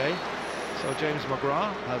match today. So James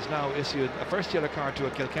McGrath has now issued a first yellow card to a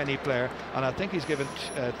Kilkenny player, and I think he's given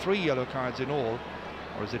 3 yellow cards in all,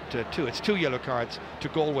 or is it 2? It's 2 yellow cards to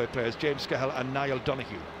Galway players, James Skehill and Niall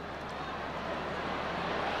Donoghue.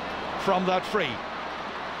 From that free,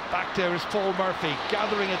 back there is Paul Murphy,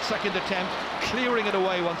 gathering at second attempt, clearing it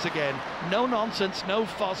away once again. No nonsense, no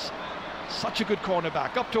fuss. Such a good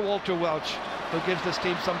cornerback. Up to Walter Welch, who gives this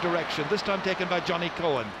team some direction. This time taken by Johnny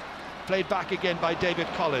Cohen. Played back again by David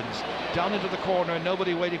Collins. Down into the corner,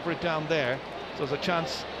 nobody waiting for it down there. So there's a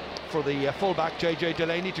chance for the fullback, JJ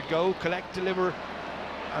Delaney, to go, collect, deliver,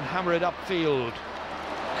 and hammer it upfield.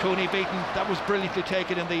 Cooney beaten. That was brilliantly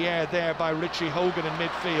taken in the air there by Richie Hogan in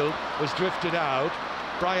midfield. Was drifted out.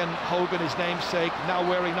 Brian Hogan, his namesake, now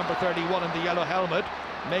wearing number 31 in the yellow helmet,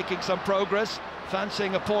 making some progress,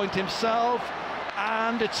 fancying a point himself,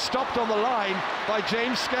 and it's stopped on the line by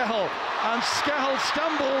James Skehill, and Skehill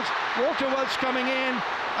stumbled. Walter Welch coming in,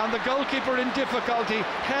 and the goalkeeper in difficulty,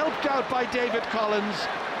 helped out by David Collins,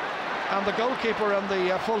 and the goalkeeper and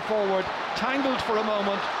the full forward tangled for a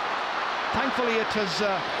moment. Thankfully it has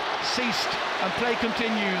ceased and play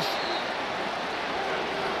continues.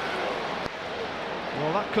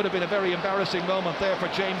 Well, that could have been a very embarrassing moment there for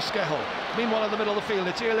James Skehill. Meanwhile, in the middle of the field,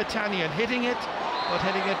 it's Irlatanian hitting it, but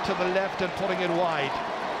hitting it to the left and putting it wide.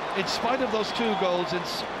 In spite of those 2 goals, in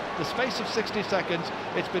the space of 60 seconds,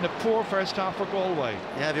 it's been a poor first half for Galway.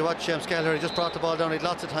 Yeah, if you watch James Skehill, he just brought the ball down, he had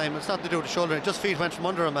lots of time. It's nothing to do with the shoulder, it just feet went from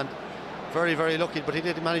under him, and very, very lucky, but he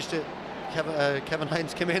did manage to... Kevin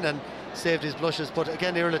Hines came in and saved his blushes, but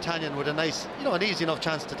again, Irlatanian with a nice, an easy enough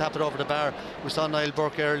chance to tap it over the bar. We saw Niall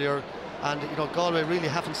Burke earlier, and Galway really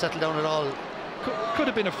haven't settled down at all. Could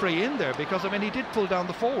have been a free in there, because I mean he did pull down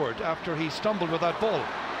the forward after he stumbled with that ball.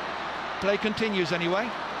 Play continues anyway,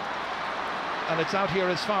 and it's out here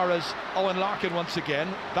as far as Owen Larkin once again.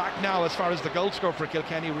 Back now as far as the goal scorer for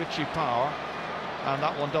Kilkenny, Richie Power, and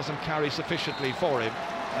that one doesn't carry sufficiently for him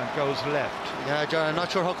and goes left. Yeah, John, I'm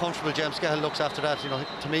not sure how comfortable James Skehill looks after that.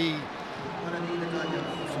 To me,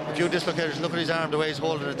 a few dislocations. Look at his arm, the way he's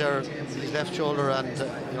holding it there, his left shoulder, and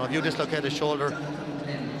a few dislocated shoulder.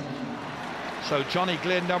 So Johnny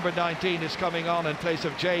Glynn, number 19, is coming on in place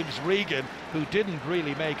of James Regan, who didn't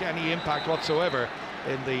really make any impact whatsoever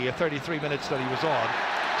in the 33 minutes that he was on.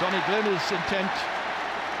 Johnny Glynn is intent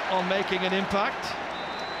on making an impact.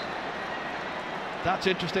 That's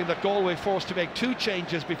interesting that Galway forced to make 2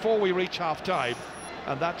 changes before we reach half-time,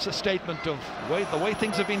 and that's a statement of the way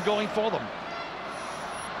things have been going for them.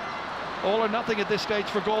 All or nothing at this stage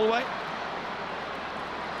for Galway.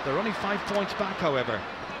 They're only 5 points back, however,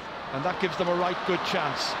 and that gives them a right good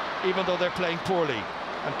chance, even though they're playing poorly,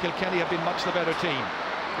 and Kilkenny have been much the better team.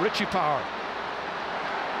 Richie Power.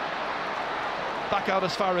 Back out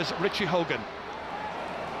as far as Richie Hogan.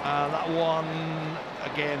 And that one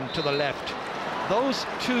again to the left. Those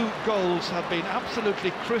 2 goals have been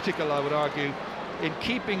absolutely critical, I would argue, in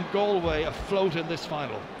keeping Galway afloat in this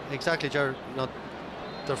final. Exactly, Ger.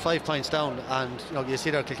 They're 5 points down, and you see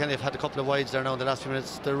there Kilkenny have had a couple of wides there now in the last few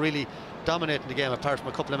minutes. They're really dominating the game, apart from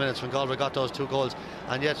a couple of minutes when Galway got those 2 goals,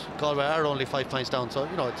 and yet Galway are only 5 points down. So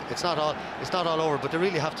it's not all over, but they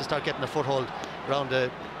really have to start getting a foothold around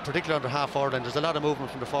particularly under half forward, and there's a lot of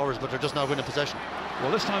movement from the forwards, but they're just not winning possession.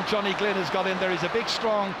 Well, this time Johnny Glynn has got in there. He's a big,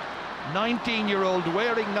 strong 19-year-old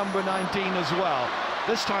wearing number 19 as well.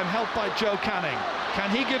 This time helped by Joe Canning. Can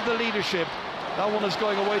he give the leadership? That one is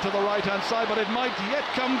going away to the right-hand side, but it might yet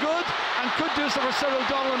come good, and could do so for Cyril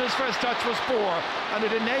Donlan. His first touch was poor, and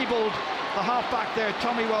it enabled the half-back there,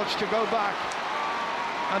 Tommy Welch, to go back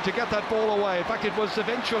and to get that ball away. In fact, it was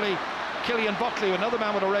eventually Killian Buckley, another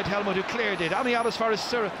man with a red helmet, who cleared it. Only out as far as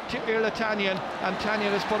Irlatanian, and Tanyan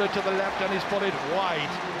has put it to the left, and he's put it wide.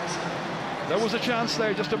 There was a chance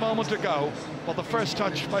there just a moment ago, but the first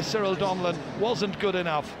touch by Cyril Donlan wasn't good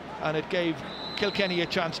enough, and it gave Kilkenny a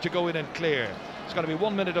chance to go in and clear. It's going to be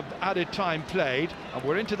 1 minute of added time played, and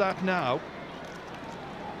we're into that now.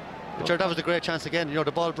 Sure, that was a great chance again.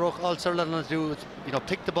 The ball broke. All Cyril had to do was,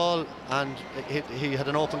 pick the ball, and he had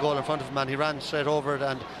an open goal in front of him, and he ran straight over it.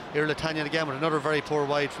 And Irlatanian again with another very poor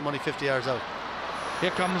wide from only 50 yards out.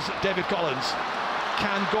 Here comes David Collins.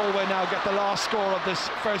 Can Galway now get the last score of this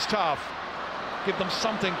first half? Give them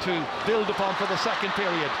something to build upon for the second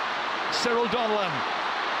period. Cyril Donlan.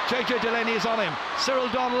 JJ Delaney is on him. Cyril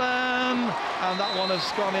Donlan, and that one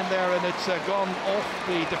has gone in there, and it's gone off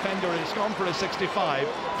the defender. It's gone for a 65.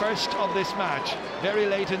 First of this match, very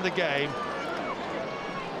late in the game.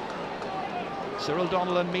 Cyril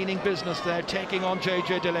Donlan meaning business there, taking on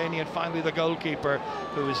JJ Delaney, and finally the goalkeeper,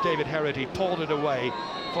 who is David Herity, pulled it away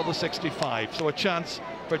for the 65. So a chance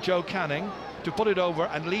for Joe Canning to put it over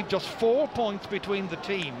and leave just 4 points between the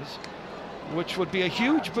teams. which would be a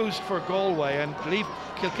huge boost for Galway and leave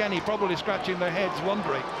Kilkenny probably scratching their heads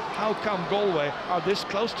wondering how come Galway are this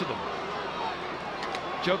close to them.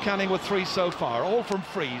 Joe Canning with 3 so far, all from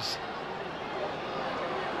frees.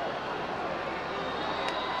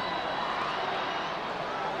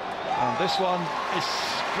 And this one is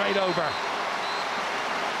straight over.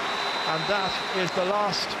 And that is the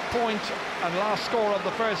last point and last score of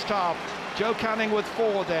the first half. Joe Canning with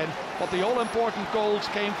 4 then, but the all-important goals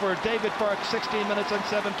came for David Burke, 16 minutes and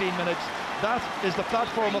 17 minutes. That is the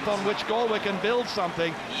platform upon which Galway can build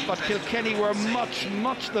something, but Kilkenny were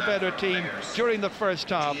much the better team during the first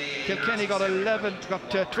half. Kilkenny got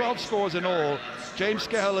 12 scores in all. James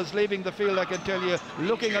Skehill is leaving the field, I can tell you,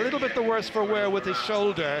 looking a little bit the worse for wear with his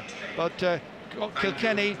shoulder, but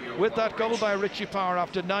Kilkenny, with that goal by Richie Power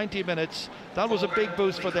after 90 minutes, that was a big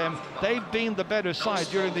boost for them. They've been the better side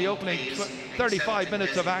during the opening 35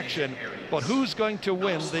 minutes of action, but who's going to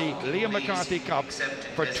win the Liam McCarthy Cup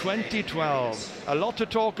for 2012? A lot to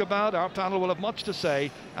talk about. Our panel will have much to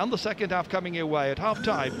say, and the second half coming your way. At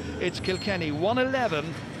half-time, it's Kilkenny 1-11,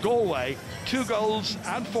 Galway 2 goals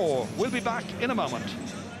and 4. We'll be back in a moment.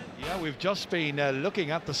 Yeah, we've just been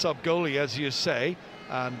looking at the sub-goalie, as you say,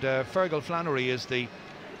 and Fergal Flannery is the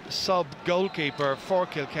sub-goalkeeper for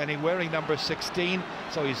Kilkenny, wearing number 16,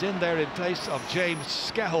 so he's in there in place of James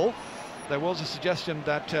Skehill. There was a suggestion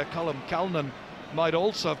that Colm Calnan might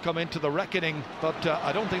also have come into the reckoning, but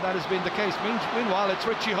I don't think that has been the case. Meanwhile, it's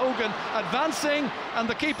Richie Hogan advancing, and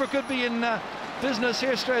the keeper could be in business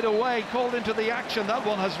here straight away, called into the action. That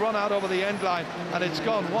one has run out over the end line and it's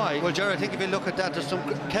gone wide. Well, Jerry, I think if you look at that, there's some.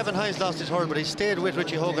 Kevin Hines lost his hurl, but he stayed with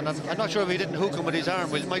Richie Hogan. I'm not sure if he didn't hook him with his arm.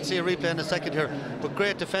 We might see a replay in a second here, but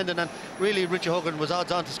great defending, and really Richie Hogan was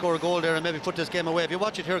odds on to score a goal there and maybe put this game away. If you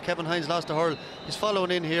watch it here, Kevin Hines lost a hurl. He's following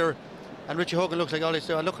in here, and Richie Hogan looks like all he's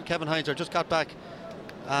doing. Look at Kevin Hines there, just got back,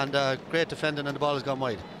 and great defending, and the ball has gone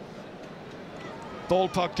wide. Ball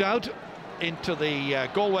pucked out into the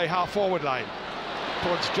Galway half-forward line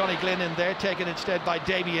towards Johnny Glynn in there, taken instead by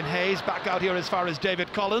Damien Hayes. Back out here as far as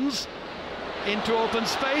David Collins into open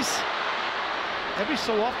space. Every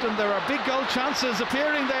so often there are big goal chances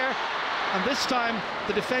appearing there, and this time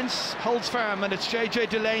the defence holds firm, and it's JJ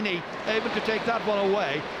Delaney able to take that one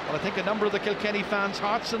away. But I think a number of the Kilkenny fans'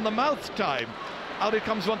 hearts in the mouth time. Out it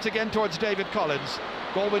comes once again towards David Collins.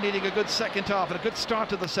 Galway needing a good second half and a good start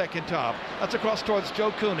to the second half. That's across towards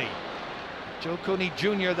Joe Cooney. Joe Cooney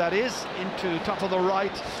Jr., that is, into top of the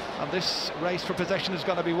right, and this race for possession is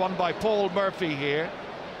going to be won by Paul Murphy here.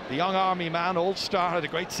 The young army man, all-star, had a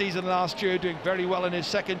great season last year, doing very well in his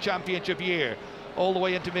second championship year. All the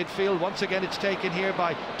way into midfield. Once again it's taken here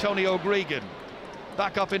by Tony O'Gregan.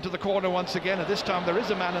 Back up into the corner once again, and this time there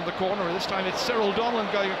is a man in the corner, and this time it's Cyril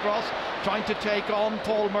Donlan going across, trying to take on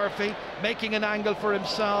Paul Murphy, making an angle for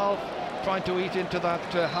himself, trying to eat into that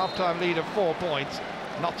half-time lead of 4 points,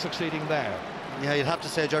 not succeeding there. Yeah, you'd have to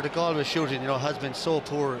say, Jared, the Galway shooting, has been so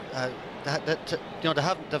poor.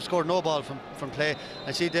 They've scored no ball from play.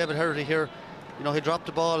 I see David Herity here, he dropped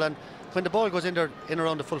the ball, and when the ball goes in there, in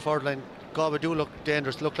around the full forward line, Galway do look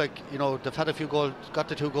dangerous. Look like they've had a few goals, got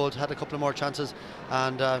the 2 goals, had a couple of more chances,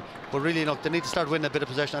 and but really, they need to start winning a bit of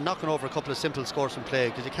possession and knocking over a couple of simple scores from play,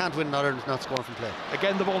 because you can't win in Ireland not scoring from play.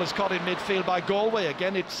 Again, the ball is caught in midfield by Galway.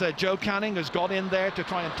 Again, it's Joe Canning who's gone in there to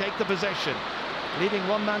try and take the possession, leaving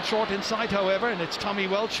one man short inside, however, and it's Tommy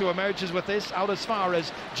Welch who emerges with this out as far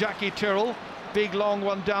as Jackie Tyrrell. Big long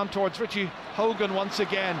one down towards Richie Hogan once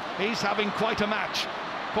again. He's having quite a match,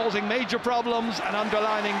 causing major problems, and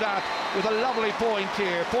underlining that with a lovely point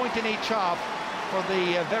here, point in each half for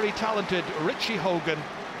the very talented Richie Hogan,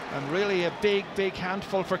 and really a big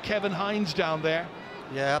handful for Kevin Hines down there.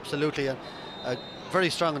 Yeah, absolutely, and very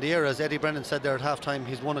strong in the air, as Eddie Brennan said there at half-time.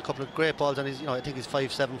 He's won a couple of great balls, and he's, I think he's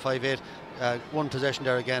 5'7", 5'8". One possession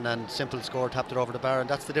there again, and simple score, tapped it over the bar, and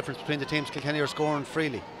that's the difference between the teams. Kilkenny are scoring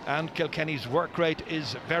freely. And Kilkenny's work rate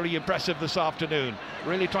is very impressive this afternoon.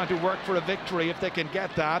 Really trying to work for a victory if they can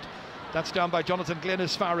get that. That's down by Jonathan Glynn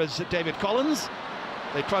as far as David Collins.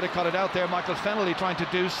 They try to cut it out there. Michael Fennelly trying to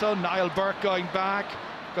do so. Niall Burke going back,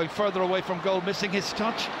 going further away from goal, missing his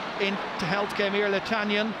touch. Into help came Earl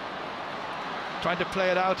Letanian. Trying to play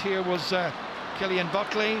it out here was Killian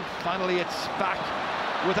Buckley. Finally it's back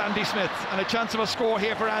with Andy Smith, and a chance of a score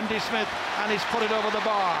here for Andy Smith, and he's put it over the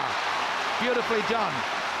bar. Beautifully done.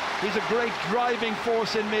 He's a great driving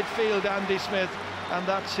force in midfield, Andy Smith, and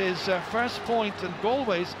that's his first point, and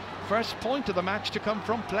Galway's first point of the match to come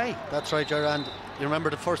from play. That's right, Ger, and you remember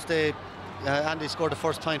the first day Andy scored the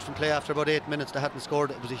first point from play after about 8 minutes. They hadn't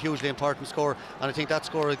scored. It was a hugely important score, and I think that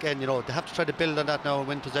score again, you know, they have to try to build on that now and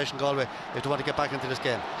win possession, Galway, if they want to get back into this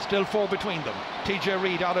game. Still 4 between them. TJ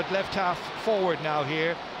Reid out at left half forward now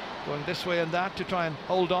here, going this way and that to try and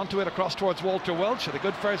hold on to it across towards Walter Welch. Had a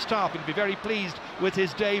good first half. He'll be very pleased with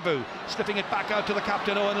his debut. Slipping it back out to the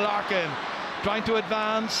captain, Owen Larkin. Trying to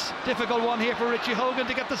advance, difficult one here for Richie Hogan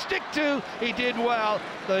to get the stick to. He did well.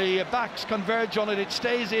 The backs converge on it, it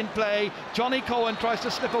stays in play. Johnny Cohen tries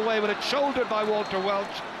to slip away with it, shouldered by Walter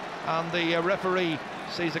Welch, and the referee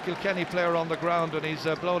sees a Kilkenny player on the ground and he's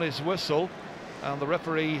blown his whistle, and the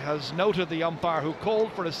referee has noted the umpire who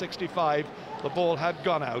called for a 65. The ball had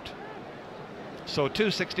gone out. So 2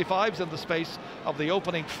 65s in the space of the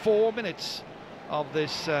opening 4 minutes of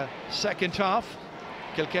this second half.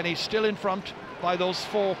 Kilkenny still in front by those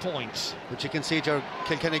 4 points. But you can see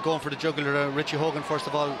Kilkenny going for the jugular. Richie Hogan, first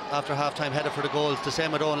of all, after half-time, headed for the goals. The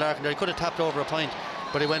same with Owen Larkin there. He could have tapped over a point,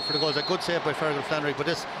 but he went for the goals. A good save by Fergal Flannery, but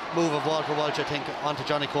this move of Walter Walsh, I think, onto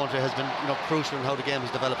Johnny Cohen has been, you know, crucial in how the game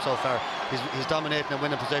has developed so far. He's dominating and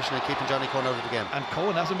winning possession and keeping Johnny Cohen out of the game. And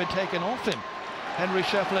Cohen hasn't been taken off him. Henry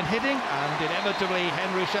Shefflin hitting, and inevitably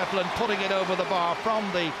Henry Shefflin putting it over the bar from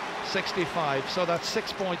the 65. So that's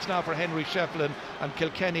 6 points now for Henry Shefflin, and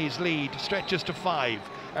Kilkenny's lead stretches to 5.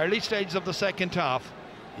 Early stages of the second half.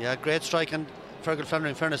 Yeah, great strike, and Fergal Flannery,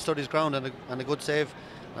 in fairness, stood his ground, and a good save.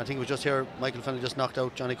 I think it was just here Michael Fennelly just knocked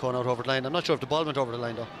out Johnny Cohen out over the line. I'm not sure if the ball went over the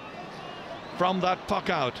line though. From that puck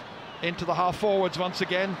out into the half forwards once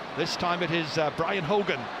again. This time it is Brian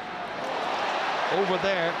Hogan. Over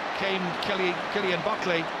there came Killian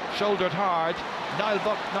Buckley, shouldered hard.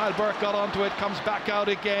 Niall Burke got onto it, comes back out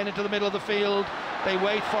again into the middle of the field. They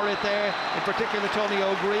wait for it there, in particular Tony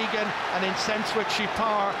O'Gregan, and incensed Richie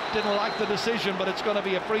Power. Didn't like the decision, but it's going to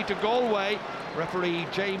be a free to Galway. Referee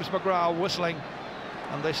James McGrath whistling,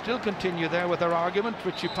 and they still continue there with their argument,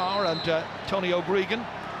 Richie Power and Tony O'Gregan.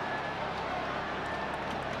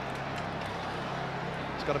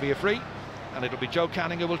 It's going to be a free, and it'll be Joe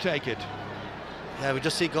Canning who will take it. Yeah, we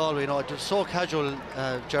just see Galway, you know, they're so casual,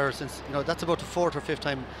 Gerard, since, you know, that's about the 4th or 5th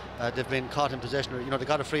time they've been caught in possession. You know, they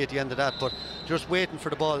got a free at the end of that, but just waiting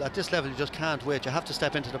for the ball. At this level, you just can't wait. You have to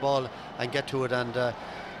step into the ball and get to it, and,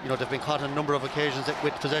 you know, they've been caught on a number of occasions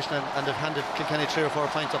with possession, and they've handed Kilkenny 3 or 4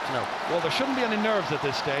 points up to now. Well, there shouldn't be any nerves at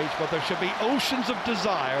this stage, but there should be oceans of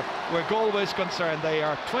desire where Galway is concerned. They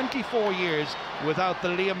are 24 years without the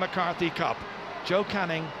Liam McCarthy Cup. Joe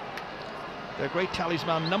Canning, their great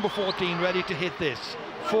talisman, number 14, ready to hit this.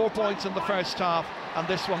 4 points in the first half, and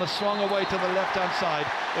this one has swung away to the left-hand side.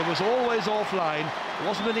 It was always offline. It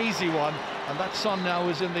wasn't an easy one, and that sun now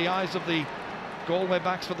is in the eyes of the Galway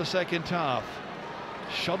backs for the second half.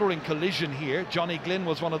 Shuddering collision here. Johnny Glynn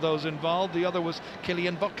was one of those involved. The other was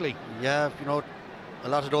Killian Buckley. Yeah, you know, a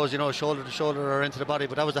lot of those, you know, shoulder to shoulder or into the body,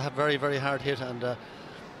 but that was a very, very hard hit, and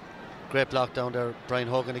great block down there. Brian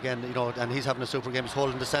Hogan again, you know, and he's having a super game. He's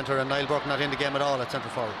holding the centre, and Niall Burke not in the game at all at centre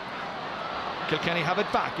forward. Kilkenny have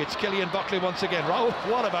it back. It's Killian Buckley once again. Oh,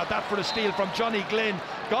 what about that for a steal from Johnny Glynn?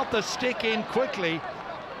 Got the stick in quickly,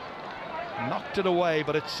 knocked it away,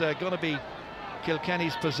 but it's going to be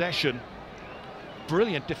Kilkenny's possession.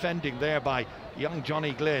 Brilliant defending there by young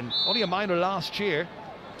Johnny Glynn. Only a minor last year.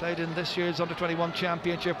 Played in this year's under-21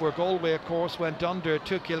 championship, where Galway, of course, went under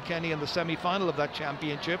to Kilkenny in the semi-final of that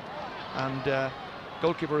championship. And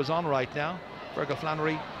goalkeeper is on right now. Fergal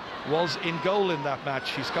Flannery was in goal in that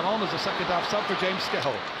match. He's gone on as a second half sub for James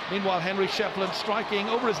Skehill. Meanwhile, Henry Shefflin striking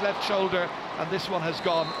over his left shoulder, and this one has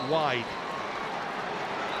gone wide.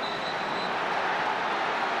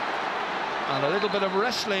 And a little bit of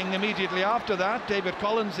wrestling immediately after that. David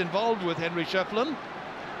Collins involved with Henry Shefflin.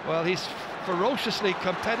 Well, he's ferociously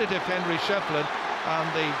competitive, Henry Shefflin, and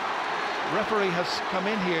the referee has come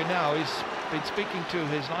in here now. He's been speaking to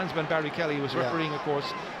his linesman Barry Kelly, who was refereeing, of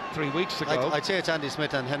course, 3 weeks ago. I'd say it's Andy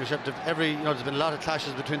Smith and Henry Shefflin. You know, there's been a lot of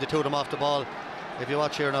clashes between the two of them off the ball. If you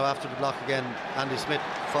watch here now after the block again, Andy Smith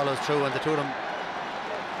follows through, and the two of them.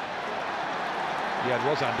 Yeah, it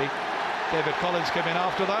was Andy. David Collins came in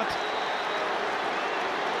after that.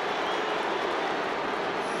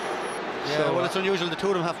 Yeah, so, well, it's unusual. The two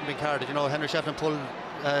of them haven't been carded. You know, Henry Shefflin pulled.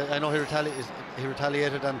 I know he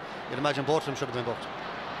retaliated, and you'd imagine both of them should have been booked.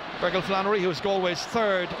 Fergal Flannery, who is Galway's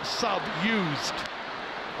 3rd sub used.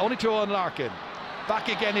 Only to Owen Larkin. Back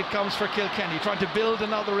again it comes for Kilkenny, trying to build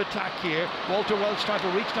another attack here. Walter Welch trying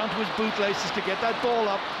to reach down to his bootlaces to get that ball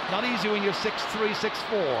up. Not easy when you're 6'3",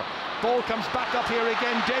 6'4". Ball comes back up here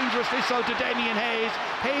again, dangerously so, to Damien Hayes.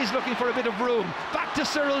 Hayes looking for a bit of room. Back to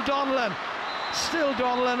Cyril Donnellan. Still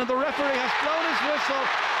Donnellan, and the referee has blown his whistle.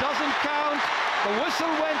 Doesn't count. It's a free. Kilkenny 5, Galway 6. The whistle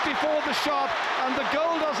went before the shot and the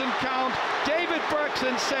goal doesn't count. David Burke's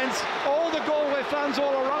incensed. All the Galway fans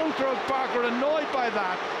all around Croke Park are annoyed by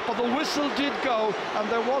that, but the whistle did go and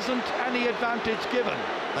there wasn't any advantage given.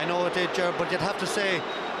 I know it did, Ger, but you'd have to say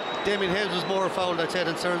Damien Hayes was more fouled, I'd say,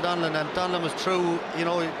 than Cyril Donlan, and Donlan was true, you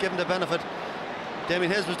know, given the benefit.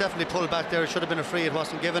 Damien Hayes was definitely pulled back there. It should have been a free, it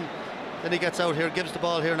wasn't given. Then he gets out here, gives the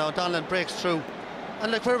ball here now. Donlan breaks through.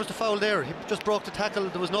 And like, where was the foul there? He just broke the tackle,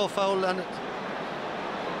 there was no foul, and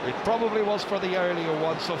it probably was for the earlier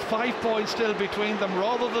one. So 5 points still between them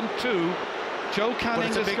rather than 2. Joe Canning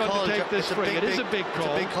is going to take this free. It is a big call.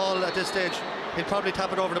 It's a big call at this stage. He'll probably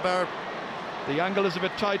tap it over the bar. The angle is a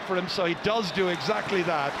bit tight for him, so he does do exactly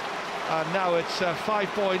that. And now it's 5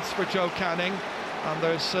 points for Joe Canning. And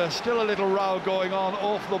there's still a little row going on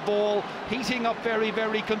off the ball, heating up very,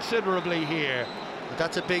 very considerably here.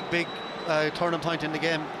 That's a big turning point in the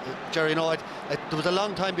game, Jerry. You know, there was a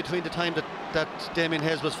long time between the time that Damien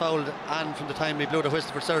Hayes was fouled and from the time he blew the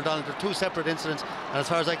whistle for Cyril Donlan. They're 2 separate incidents, and as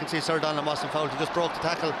far as I can see, Cyril Donlan wasn't fouled. He just broke the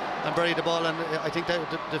tackle and buried the ball, and I think that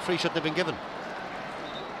the free shouldn't have been given.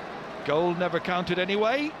 Goal never counted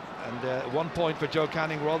anyway, and 1 point for Joe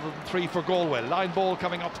Canning rather than 3 for Galway. Line ball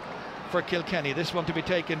coming up for Kilkenny, this one to be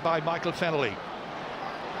taken by Michael Fennelly.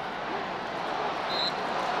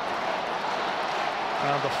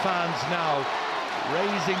 And the fans now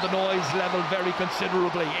raising the noise level very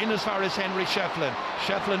considerably. In as far as Henry Shefflin.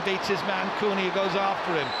 Shefflin beats his man Cooney, who goes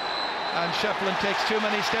after him. And Shefflin takes too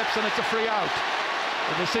many steps and it's a free out.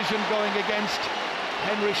 The decision going against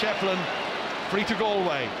Henry Shefflin. Free to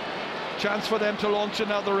Galway. Chance for them to launch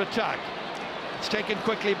another attack. It's taken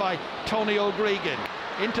quickly by Tony O'Gregan.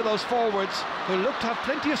 Into those forwards who look to have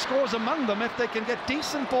plenty of scores among them if they can get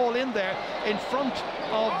decent ball in there in front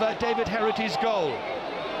of David Herity's goal.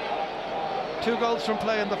 2 goals from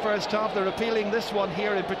play in the first half. They're appealing this one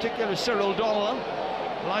here, in particular Cyril Donlan.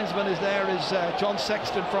 Linesman is John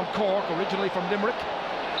Sexton from Cork, originally from Limerick.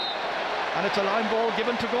 And it's a line ball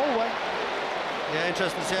given to Galway. Yeah,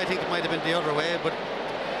 interesting to see. I think it might have been the other way, but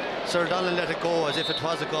Cyril Donlan let it go as if it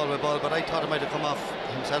was a Galway ball, but I thought it might have come off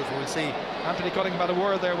himself. We'll see. Anthony Cunningham had a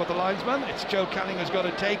word there with the linesman. It's Joe Canning who's got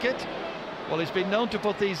to take it. Well, he's been known to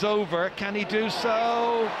put these over. Can he do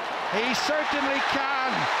so? He certainly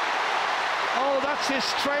can. Oh, that's his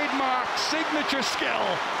trademark signature skill.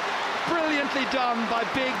 Brilliantly done by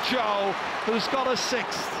Big Joe, who's got a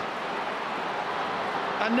 6th.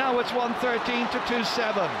 And now it's 113 to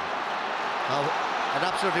 2-7. Now, an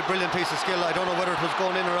absolutely brilliant piece of skill. I don't know whether it was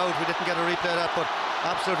going in or out. We didn't get a replay of that, but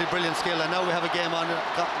absolutely brilliant skill. And now we have a game on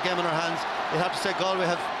our hands. You have to say Galway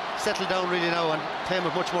have settled down really now and playing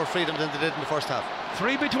with much more freedom than they did in the first half.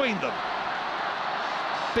 3 between them.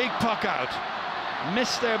 Big puck out.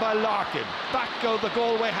 Missed there by Larkin. Back go the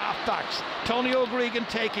Galway halfbacks. Tony O'Gregan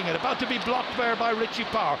taking it. About to be blocked there by Richie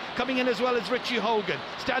Power. Coming in as well as Richie Hogan.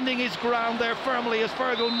 Standing his ground there firmly as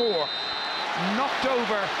Fergal Moore. Knocked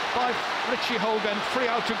over by Richie Hogan. Free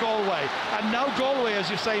out to Galway. And now Galway,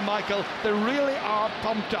 as you say, Michael, they really are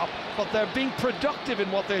pumped up. But they're being productive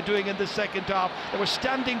in what they're doing in the second half. They were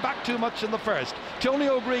standing back too much in the first. Tony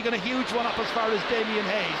O'Gregan, a huge one up as far as Damien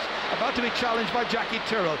Hayes. About to be challenged by Jackie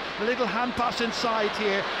Tyrrell. A little hand pass inside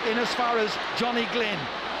here, in as far as Johnny Glynn.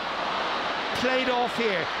 Played off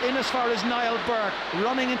here, in as far as Niall Burke,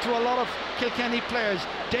 running into a lot of Kilkenny players.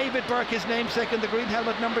 David Burke, his namesake, in the green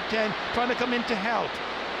helmet, number 10, trying to come in to help.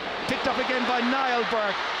 Picked up again by Niall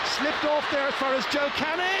Burke. Slipped off there as far as Joe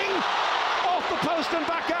Canning. Off the post and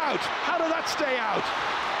back out. How did that stay out?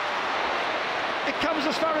 It comes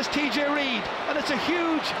as far as TJ Reid, and it's a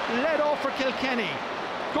huge let off for Kilkenny.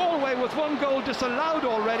 Galway with 1 goal disallowed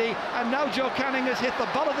already, and now Joe Canning has hit the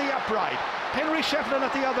butt of the upright. Henry Shefflin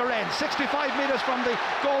at the other end, 65 metres from the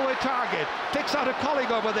Galway target. Picks out a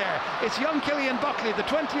colleague over there. It's young Killian Buckley, the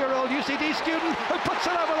 20-year-old UCD student, who puts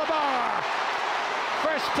it over the bar.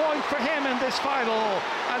 First point for him in this final,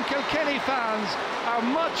 and Kilkenny fans are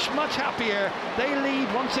much, much happier. They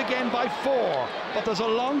lead once again by 4, but there's a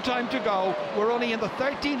long time to go. We're only in the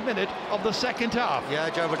 13th minute of the second half. Yeah,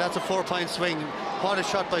 Gerard, that's a 4-point swing. What a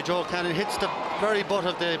shot by Joe Canning. Hits the very butt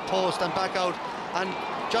of the post and back out. And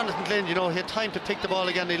Jonathan Glynn, you know, he had time to pick the ball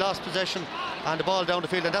again. He lost possession and the ball down the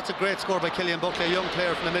field, and that's a great score by Killian Buckley, a young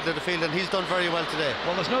player from the middle of the field, and he's done very well today.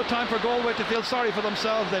 Well, there's no time for Galway to feel sorry for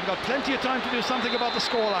themselves. They've got plenty of time to do something about the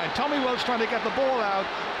scoreline. Tommy Welch trying to get the ball out.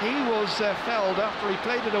 He was felled after he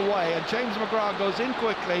played it away, and James McGrath goes in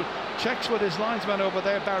quickly, checks with his linesman over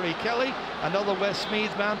there, Barry Kelly, another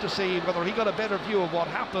Westmeath man, to see whether he got a better view of what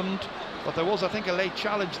happened. But there was, I think, a late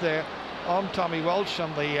challenge there on Tommy Welch,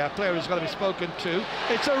 and the player is going to be spoken to.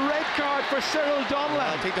 It's a red card for Cyril Donlan.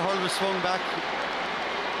 I think the hurl was swung back.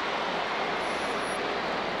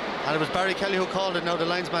 And it was Barry Kelly who called it. Now the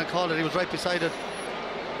linesman called it. He was right beside it.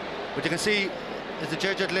 But you can see, is the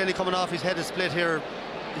J.J. Delaney coming off? His head is split here.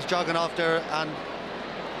 He's jogging off there. And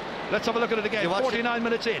let's have a look at it again. 49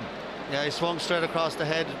 minutes in. Yeah, he swung straight across the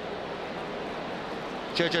head.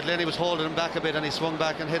 J.J. Delaney was holding him back a bit, and he swung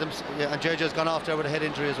back and hit him. Yeah, and J.J.'s gone off there with a head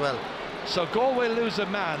injury as well. So Galway lose a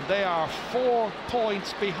man. They are 4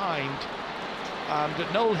 points behind.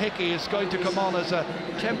 And Noel Hickey is going to come on as a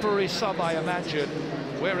temporary sub, I imagine,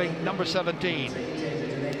 wearing number 17.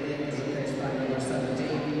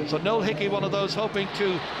 So Noel Hickey, one of those hoping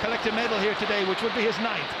to collect a medal here today, which would be his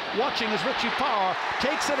 9th. Watching as Richie Power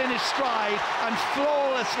takes it in his stride and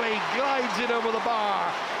flawlessly glides it over the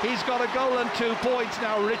bar. He's got a goal and 2 points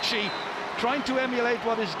now, Richie, trying to emulate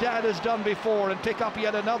what his dad has done before and pick up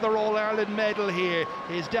yet another All-Ireland medal here.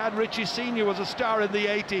 His dad, Richie Senior, was a star in the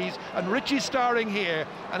 80s, and Richie's starring here,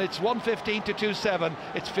 and it's 115 to 2-7.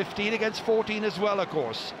 It's 15 against 14 as well, of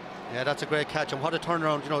course. Yeah, that's a great catch, and what a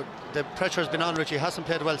turnaround. You know, the pressure has been on Richie. He hasn't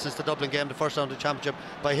played well since the Dublin game, the first round of the championship,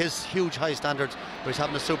 by his huge high standards, but he's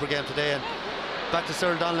having a super game today. And back to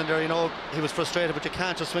Cyril Donnellan there, you know, he was frustrated, but you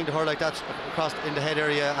can't just swing to her like that across in the head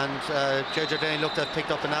area. And J.J. Delaney picked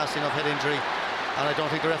up a nasty enough head injury, and I don't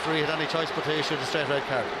think the referee had any choice but to issue the straight red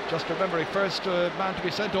card. Just remembering, first man to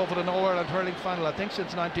be sent off at an All-Ireland hurling final, I think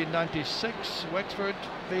since 1996, Wexford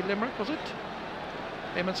v Limerick, was it?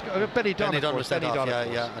 Benny Dunn, of course.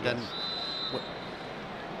 Yeah. And then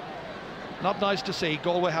not nice to see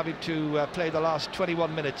Galway having to play the last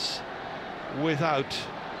 21 minutes without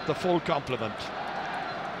the full complement.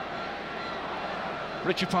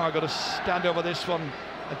 Richie Power got to stand over this one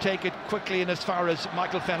and take it quickly in as far as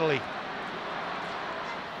Michael Fennelly.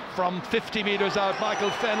 From 50 metres out, Michael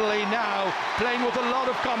Fennelly now playing with a lot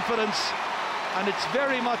of confidence, and it's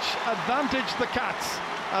very much advantaged the Cats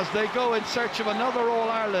as they go in search of another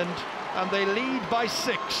All-Ireland, and they lead by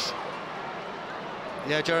 6.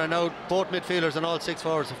 Yeah, Gerard, now both midfielders and all 6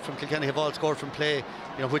 forwards from Kilkenny have all scored from play,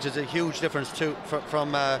 you know, which is a huge difference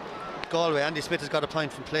from Galway. Andy Smith has got a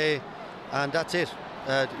point from play, and that's it.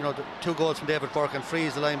 You know, the 2 goals from David Burke and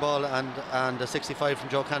Freeze, the line ball, and a 65 from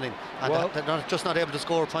Joe Canning, and well, they're just not able to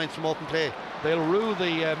score points from open play. They'll rue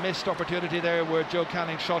the missed opportunity there where Joe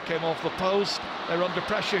Canning's shot came off the post. They're under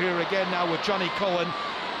pressure here again now with Johnny Cohen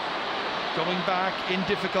going back in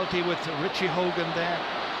difficulty with Richie Hogan there.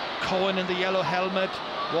 Cohen in the yellow helmet,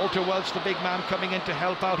 Walter Welch, the big man, coming in to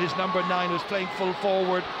help out his number 9, who's playing full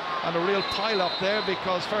forward, and a real pile up there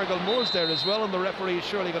because Fergal Moore's there as well, and the referee is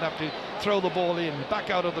surely going to have to throw the ball in back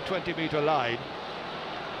out of the 20-metre line.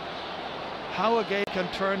 How a game can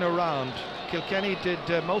turn around. Kilkenny did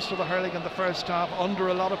most of the hurling in the first half under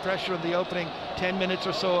a lot of pressure in the opening 10 minutes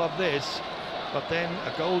or so of this, but then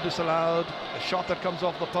a goal disallowed, a shot that comes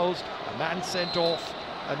off the post, a man sent off,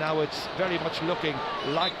 and now it's very much looking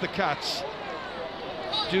like the Cats.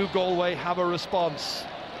 Do Galway have a response?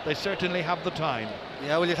 They certainly have the time.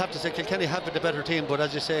 Yeah, well, you'd have to say Kilkenny have been the better team, but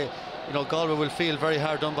as you say, you know, Galway will feel very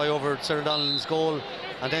hard done by over Cyril Donnellan's goal,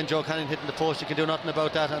 and then Joe Canning hitting the post. You can do nothing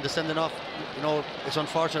about that, and the sending off, you know, it's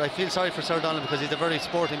unfortunate. I feel sorry for Cyril Donnellan because he's a very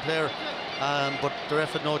sporting player, but the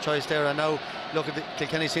ref had no choice there. And now look at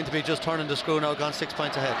Kilkenny seem to be just turning the screw now, gone 6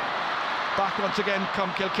 points ahead. Back once again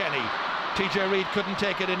come Kilkenny. TJ Reid couldn't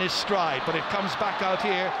take it in his stride, but it comes back out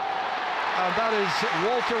here, and that is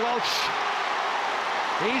Walter Welch.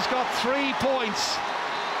 He's got 3 points.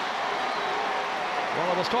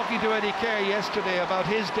 Well, I was talking to Eddie Kerr yesterday about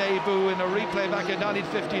his debut in a replay back in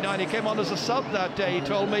 1959. He came on as a sub that day. He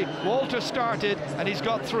told me Walter started and he's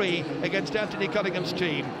got 3 against Anthony Cunningham's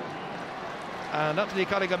team. And Anthony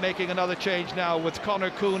Cunningham making another change now with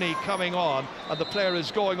Conor Cooney coming on, and the player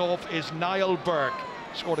who's going off is Niall Burke.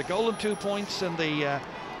 Scored a goal and 2 points in the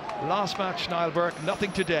last match, Niall Burke.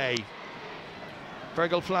 Nothing today.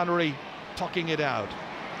 Fergal Flannery tucking it out.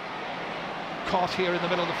 Caught here in the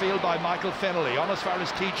middle of the field by Michael Fennelly, on as far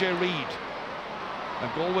as TJ Reid.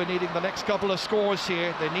 And Galway needing the next couple of scores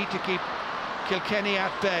here. They need to keep Kilkenny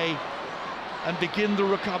at bay and begin the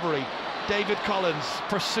recovery. David Collins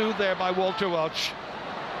pursued there by Walter Welch.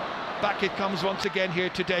 Back it comes once again here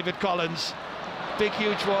to David Collins. Big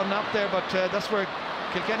huge one up there, but that's where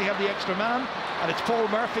Kilkenny have the extra man, and it's Paul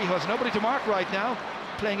Murphy, who has nobody to mark right now,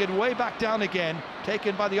 playing it way back down again,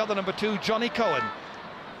 taken by the other number 2, Johnny Cohen.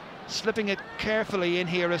 Slipping it carefully in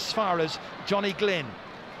here as far as Johnny Glynn.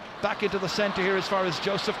 Back into the centre here as far as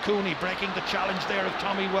Joseph Cooney, breaking the challenge there of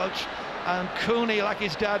Tommy Welch. And Cooney, like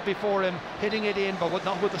his dad before him, hitting it in, but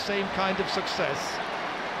not with the same kind of success.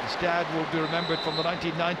 His dad will be remembered from the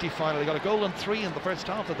 1990 final. He got a goal and 3 in the first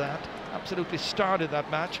half of that. Absolutely started that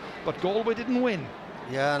match, but Galway didn't win.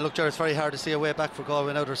 Yeah, and look, Jared, it's very hard to see a way back for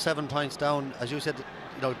Galway now. They're 7 points down. As you said,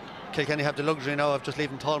 you know, Kilkenny have the luxury now of just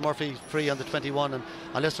leaving Paul Murphy free on the 21, and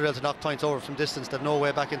unless they're able to knock points over from distance, they've no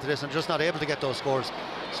way back into this, and just not able to get those scores.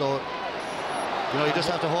 So, you know, you just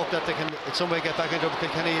have to hope that they can in some way get back into it.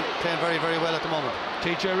 Kilkenny playing very, very well at the moment.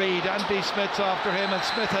 TJ Reid, Andy Smith's after him, and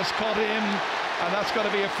Smith has caught him, and that's got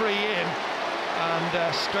to be a free in.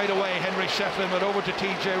 And straight away Henry Shefflin went over to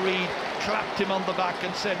TJ Reid, clapped him on the back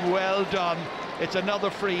and said, well done. It's another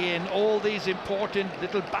free in. All these important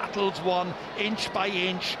little battles won inch by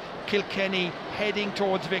inch. Kilkenny heading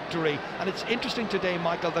towards victory. And it's interesting today,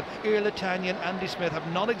 Michael, that Iarla Tanyan, Andy Smith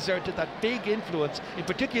have not exerted that big influence, in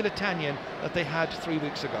particular Tanyan, that they had 3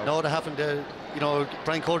 weeks ago. No, they haven't. You know,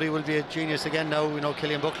 Brian Cody will be a genius again now. You know,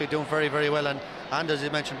 Killian Buckley doing very, very well, and as you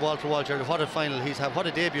mentioned, Walter Walsh, what a final he's had, what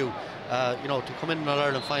a debut. You know, to come in an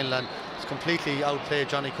All-Ireland final and it's completely outplayed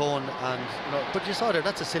Johnny Cohen, and you know, but you saw there,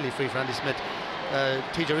 that's a silly free for Andy Smith.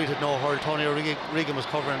 TJ Reid had no hurl, Tony O'Regan was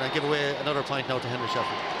covering, and give away another point now to Henry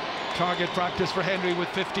Shefflin. Target practice for Henry with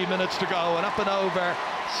 50 minutes to go, and up and over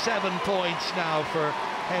 7 points now for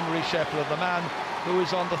Henry Shefflin, the man who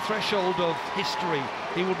is on the threshold of history.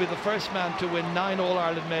 He will be the first man to win 9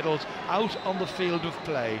 All-Ireland medals out on the field of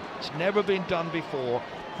play. It's never been done before.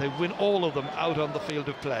 They win all of them out on the field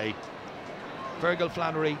of play. Virgil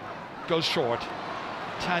Flannery goes short.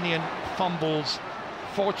 Tanyan fumbles,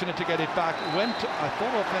 fortunate to get it back. Went, I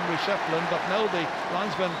thought, of Henry Shefflin, but no, the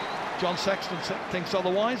linesman John Sexton thinks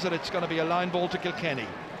otherwise, that it's going to be a line ball to Kilkenny.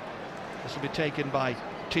 This will be taken by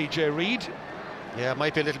TJ Reid. Yeah, it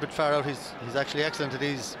might be a little bit far out. He's actually excellent at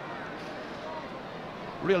these.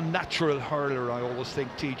 Real natural hurler, I always think,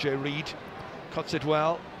 TJ Reid. Cuts it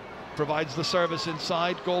well, provides the service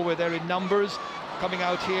inside. Galway there in numbers. Coming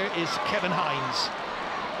out here is Kevin Hines.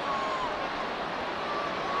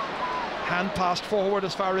 Hand passed forward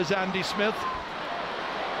as far as Andy Smith.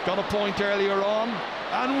 Got a point earlier on.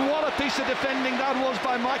 And what a piece of defending that was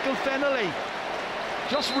by Michael Fennelly.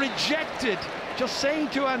 Just rejected, just saying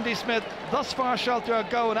to Andy Smith, thus far shalt thou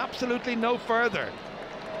go and absolutely no further.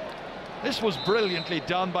 This was brilliantly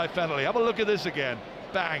done by Fennelly. Have a look at this again.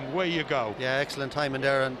 Bang, away you go. Yeah, excellent timing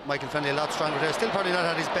there, and Michael Fennelly a lot stronger there. Still probably not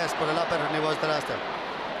at his best, but a lot better than he was the last time.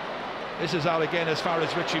 This is out again as far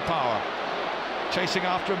as Richie Power. Chasing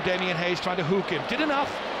after him, Damien Hayes trying to hook him. Did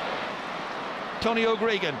enough. Tony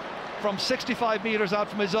O'Gregan from 65 metres out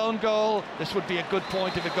from his own goal. This would be a good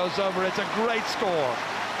point if it goes over. It's a great score.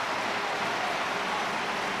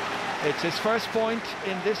 It's his first point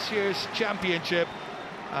in this year's championship,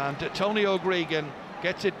 and Tony O'Gregan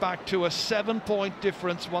gets it back to a 7-point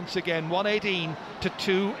difference once again, 118 to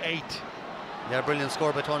 2-8. Yeah, brilliant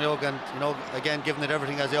score by Tony O'Gregan. You know, again, giving it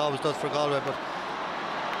everything as he always does for Galway, but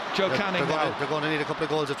Joe Canning they're going to need a couple of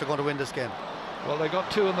goals if they're going to win this game. Well, they got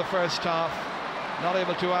 2 in the first half, not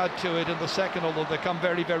able to add to it in the second, although they come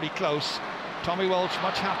very, very close. Tommy Walsh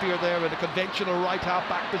much happier there in a conventional right half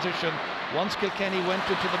back position. Once Kilkenny went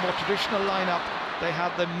into the more traditional lineup, they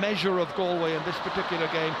had the measure of Galway in this particular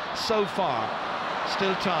game so far.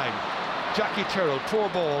 Still time. Jackie Tyrrell, poor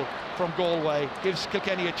ball from Galway, gives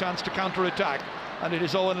Kilkenny a chance to counter-attack, and it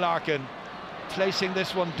is Owen Larkin placing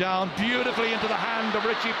this one down beautifully into the hand of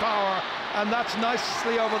Richie Power, and that's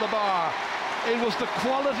nicely over the bar. It was the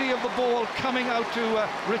quality of the ball coming out to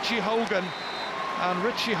Richie Hogan, and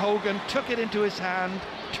Richie Hogan took it into his hand,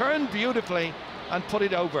 turned beautifully and put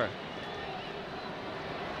it over.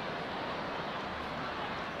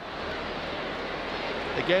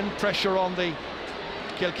 Again, pressure on the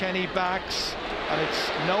Kilkenny backs, and it's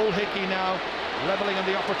Noel Hickey now levelling on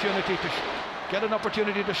the opportunity to get an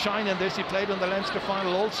opportunity to shine in this. He played in the Leinster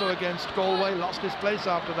final also against Galway, lost his place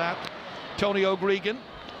after that. Tony O'Gregan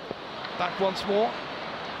back once more.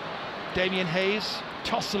 Damien Hayes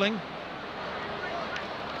tussling,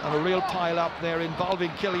 and a real pile up there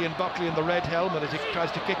involving Killian Buckley in the red helmet as he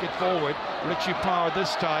tries to kick it forward. Richie Power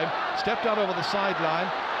this time stepped out over the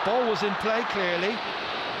sideline. Ball was in play clearly.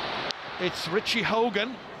 It's Richie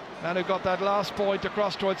Hogan, and who got that last point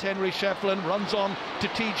across towards Henry Shefflin, runs on to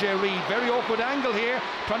TJ Reid. Very awkward angle here,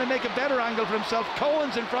 trying to make a better angle for himself.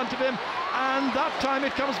 Cohen's in front of him, and that time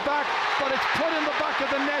it comes back, but it's put in the back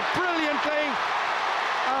of the net brilliantly,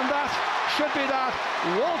 and that should be that.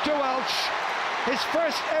 Walter Welch, his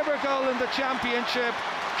first ever goal in the championship,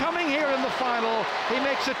 coming here in the final. He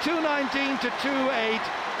makes it 2-19 to 2-8,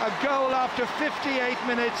 a goal after 58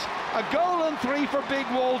 minutes, a goal and 3 for Big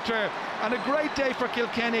Walter, and a great day for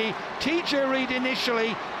Kilkenny. TJ Reid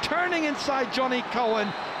initially turning inside Johnny Cohen,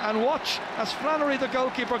 and watch as Flannery, the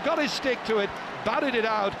goalkeeper, got his stick to it, batted it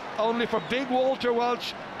out, only for Big Walter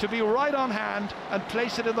Welch to be right on hand and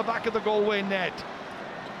place it in the back of the Galway net.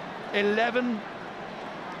 11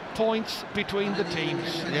 points between the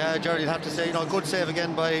teams. Yeah, Jerry, you'd have to say, you know, good save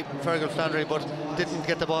again by Fergal Flannery, but didn't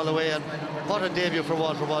get the ball away. And what a debut for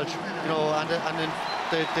Walter Walsh, you know, and in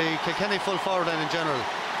the Kilkenny full forward line in general.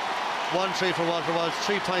 1-3 for Walter Walsh,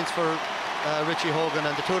 3 points for Richie Hogan,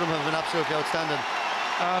 and the two of them have been absolutely outstanding.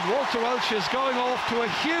 And Walter Welsh is going off to a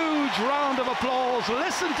huge round of applause.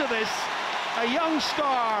 Listen to this. A young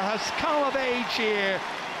star has come of age here.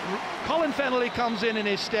 Colin Fennelly comes in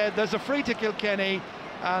his stead. There's a free to Kilkenny,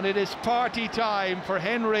 and it is party time for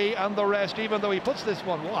Henry and the rest, even though he puts this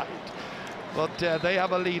one wide. But they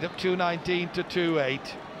have a lead of 2-19 to 2-8.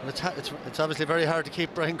 It's obviously very hard to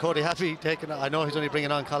keep Brian Cody happy. I know he's only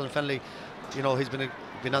bringing on Colin Fennelly. You know, he's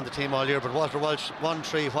been on the team all year, but Walter Walsh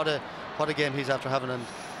 1-3. What a game he's after having and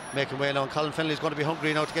making way now. And Colin Fennelly's going to be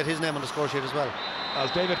hungry now to get his name on the score sheet as well. As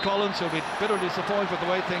David Collins, who'll be bitterly disappointed with the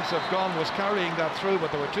way things have gone, was carrying that through,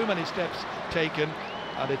 but there were too many steps taken,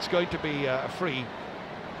 and it's going to be a free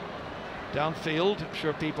downfield. I'm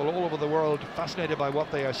sure people all over the world fascinated by what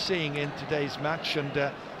they are seeing in today's match,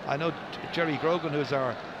 and I know Jerry Grogan, who's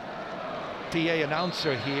our PA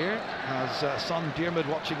announcer here, has son Diarmid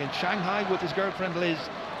watching in Shanghai with his girlfriend Liz,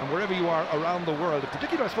 and wherever you are around the world, in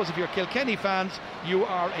particular I suppose if you're Kilkenny fans, you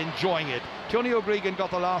are enjoying it. Tony O'Gregan got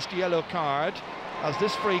the last yellow card as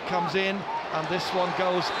this free comes in, and this one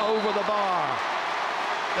goes over the bar.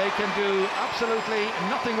 They can do absolutely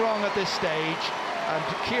nothing wrong at this stage, and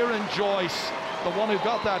Kieran Joyce, the one who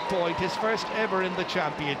got that point, his first ever in the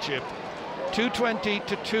championship. 2-20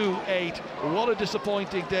 to 2-8. What a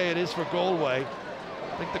disappointing day it is for Galway.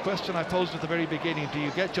 I think the question I posed at the very beginning, do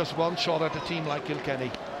you get just one shot at a team like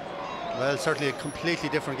Kilkenny? Well, certainly a completely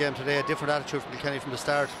different game today, a different attitude from Kilkenny from the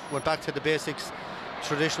start. Went back to the basics,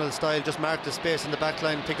 traditional style, just marked the space in the back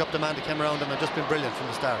line, picked up the man that came around them, and just been brilliant from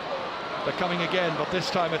the start. They're coming again, but this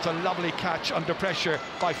time it's a lovely catch under pressure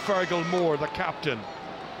by Fergal Moore, the captain.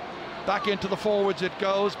 Back into the forwards it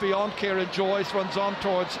goes, beyond Kieran Joyce, runs on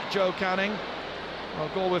towards Joe Canning. Well,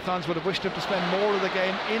 Galway fans would have wished him to spend more of the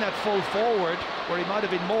game in at full forward, where he might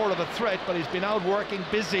have been more of a threat, but he's been out working,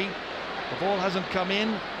 busy. The ball hasn't come in,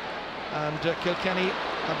 and Kilkenny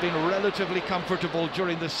have been relatively comfortable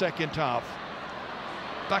during the second half.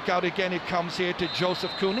 Back out again it comes here to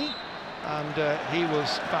Joseph Cooney, and he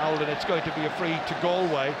was fouled, and it's going to be a free to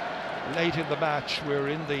Galway late in the match. We're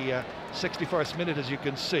in the 61st minute, as you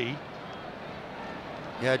can see.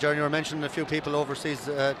 Yeah, Jerry, you were mentioning a few people overseas.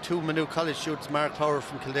 2 Maynooth College students, Mark Power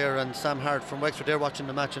from Kildare and Sam Hart from Wexford. They're watching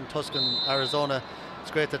the match in Tucson, Arizona.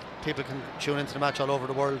 It's great that people can tune into the match all over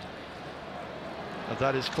the world. And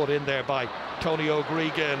that is put in there by Tony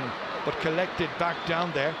O'Gregan, but collected back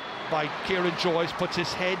down there by Kieran Joyce. Puts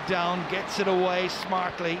his head down, gets it away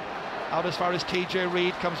smartly. Out as far as TJ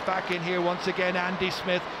Reid, comes back in here once again. Andy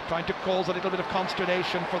Smith trying to cause a little bit of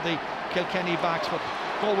consternation for the Kilkenny backs, but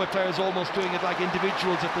Galway players almost doing it like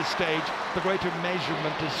individuals at this stage. The greater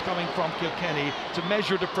measurement is coming from Kilkenny. It's a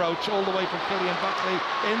measured approach all the way from Killian Buckley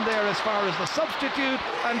in there as far as the substitute,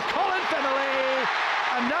 and Colin Fennelly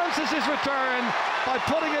announces his return by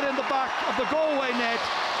putting it in the back of the Galway net.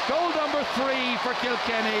 Goal number 3 for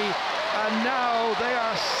Kilkenny, and now they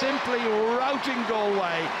are simply routing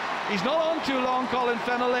Galway. He's not on too long, Colin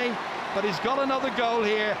Fennelly, but he's got another goal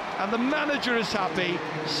here, and the manager is happy.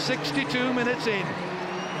 62 minutes in.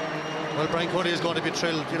 Well, Brian Cody is going to be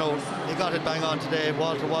thrilled. You know, he got it bang on today.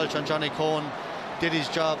 Walter Walsh and Johnny Cohen did his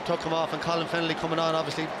job, took him off, and Colin Fennelly coming on,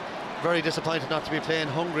 obviously very disappointed not to be playing,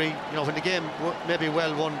 hungry. You know, when the game maybe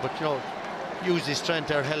well won, but you know, used his strength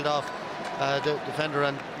there, held off the defender,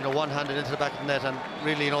 and you know, one-handed into the back of the net, and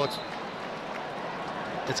really, you know,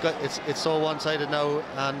 it's so one-sided now,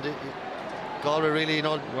 and Galway really, you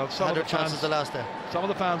know, had their chances the last day. Some of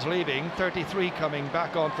the fans leaving, 33 coming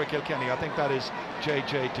back on for Kilkenny. I think that is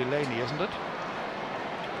JJ Delaney, isn't it?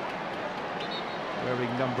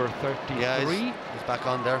 Wearing number 33. Yeah, he's back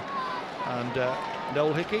on there. And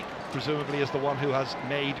Noel Hickey, presumably, is the one who has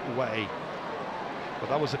made way. But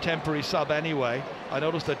that was a temporary sub anyway. I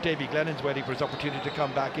noticed that Davy Glennon's waiting for his opportunity to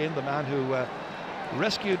come back in, the man who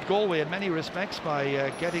rescued Galway in many respects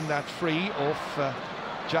by getting that free off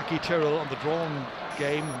Jackie Tyrrell on the drawn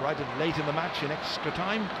game right late in the match in extra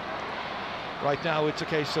time. Right now it's a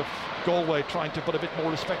case of Galway trying to put a bit more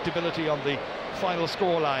respectability on the final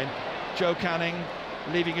scoreline. Joe Canning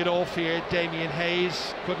leaving it off here. Damien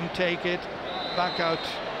Hayes couldn't take it. Back out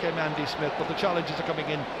came Andy Smith, but the challenges are coming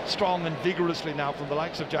in strong and vigorously now from the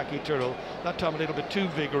likes of Jackie Tyrrell. That time a little bit too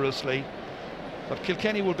vigorously. But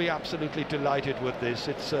Kilkenny will be absolutely delighted with this.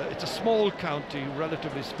 It's a small county,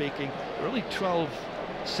 relatively speaking. There are only 12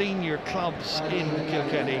 senior clubs in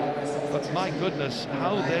Kilkenny, but my goodness,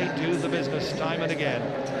 how they do the business time and again.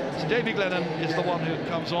 So Davy Glennon is the one who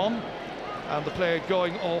comes on, and the player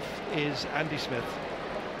going off is Andy Smith.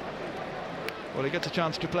 Well, he gets a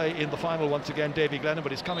chance to play in the final once again, Davy Glennon,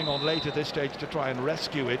 but he's coming on late at this stage to try and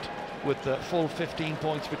rescue it with the full 15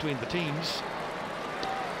 points between the teams.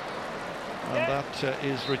 And that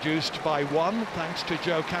is reduced by 1 thanks to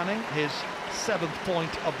Joe Canning, his 7th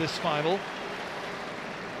point of this final.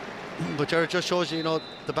 But Jared, just shows you, you know,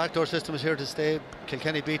 the backdoor system is here to stay.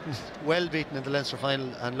 Kilkenny beaten, well beaten in the Leinster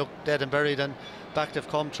final, and looked dead and buried, and back they've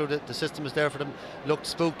come through. The system is there for them. Looked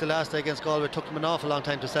spooked the last day against Galway. It took them an awful long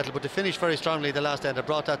time to settle, but they finished very strongly the last day, and they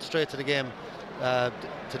brought that straight to the game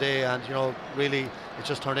today. And you know, really, it's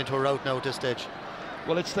just turned into a rout now at this stage.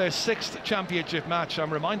 Well, it's their 6th championship match.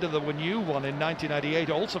 I'm reminded that when you won in 1998,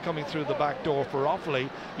 also coming through the back door for Offaly,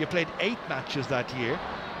 you played 8 matches that year.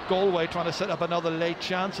 Galway trying to set up another late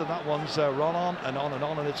chance, and that one's run on and on and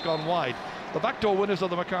on, and it's gone wide. The backdoor winners of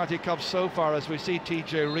the McCarthy Cup so far, as we see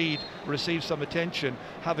TJ Reid receive some attention,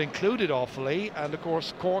 have included Offaly and of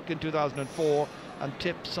course Cork in 2004 and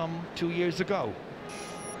Tip some 2 years ago.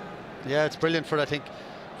 Yeah, it's brilliant for, I think,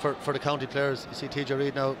 for the county players. You see TJ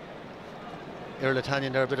Reid now, Earl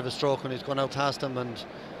Tanyan there, a bit of a stroke when he's gone out past him, and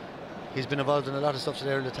he's been involved in a lot of stuff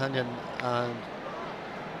today, Earl Tanyan, and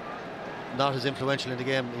not as influential in the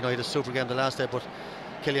game. You know, he had a super game the last day, but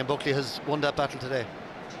Killian Buckley has won that battle today.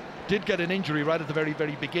 Did get an injury right at the very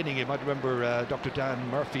beginning. You might remember Dr. Dan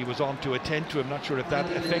Murphy was on to attend to him. Not sure if that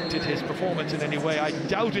affected his performance in any way. I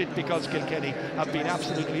doubt it, because Kilkenny have been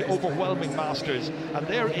absolutely overwhelming masters. And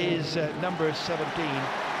there is number 17,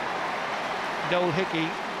 Noel Hickey,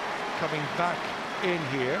 coming back in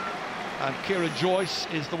here. And Kieran Joyce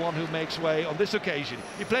is the one who makes way on this occasion.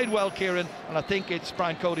 He played well, Kieran, and I think it's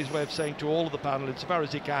Brian Cody's way of saying to all of the panel, insofar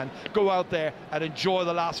as he can, go out there and enjoy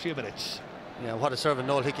the last few minutes. Yeah, what a servant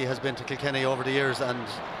Noel Hickey has been to Kilkenny over the years, and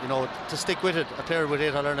you know, to stick with it, a player with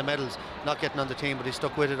 8 All-Ireland medals, not getting on the team, but he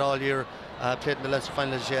stuck with it all year, played in the Leinster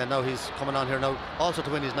final this year, and now he's coming on here now also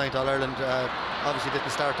to win his 9th All-Ireland. Obviously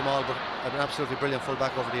didn't start them all, but an absolutely brilliant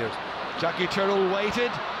full-back over the years. Jackie Tyrrell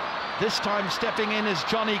waited. This time stepping in is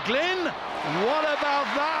Johnny Glynn. What about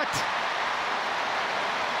that?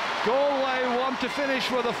 Galway want to finish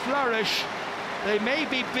with a flourish. They may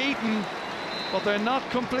be beaten, but they're not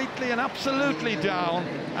completely and absolutely down,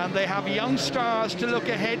 and they have young stars to look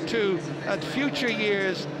ahead to at future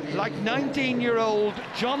years, like 19-year-old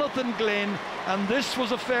Jonathan Glynn, and this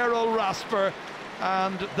was a fair old rasper,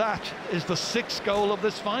 and that is the 6th goal of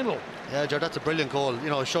this final. Yeah, Ger, that's a brilliant goal. You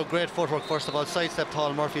know, showed great footwork first of all, sidestepped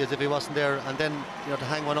Paul Murphy as if he wasn't there, and then, you know, to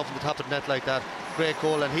hang one up in the top of the net like that, great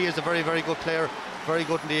goal. And he is a very, very good player, very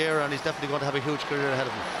good in the air, and he's definitely going to have a huge career ahead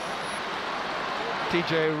of him.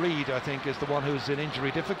 TJ Reid, I think, is the one who's in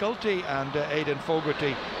injury difficulty, and Aidan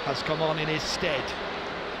Fogarty has come on in his stead.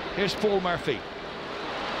 Here's Paul Murphy.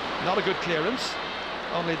 Not a good clearance,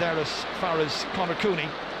 only there as far as Conor Cooney.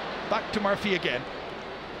 Back to Murphy again,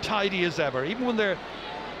 tidy as ever. Even when they're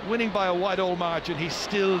winning by a wide old margin, he's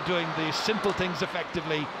still doing the simple things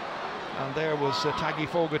effectively. And there was Taggy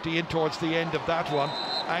Fogarty in towards the end of that one,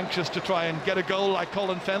 anxious to try and get a goal like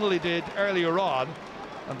Colin Fennelly did earlier on.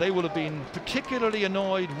 And they would have been particularly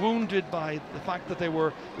annoyed, wounded by the fact that they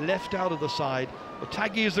were left out of the side. But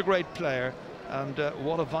Taggy is a great player, and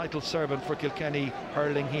what a vital servant for Kilkenny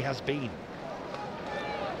hurling he has been.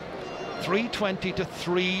 320 to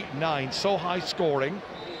 3-9, so high scoring.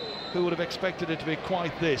 Who would have expected it to be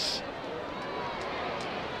quite this?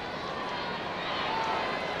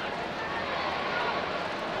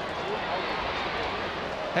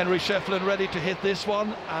 Henry Shefflin ready to hit this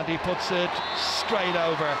one, and he puts it straight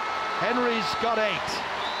over. Henry's got 8.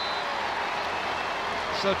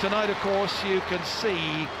 So tonight, of course, you can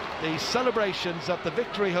see the celebrations at the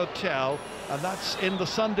Victory Hotel, and that's in the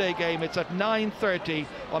Sunday game. It's at 9:30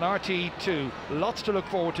 on RTE2. Lots to look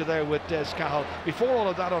forward to there with Des Cahill. Before all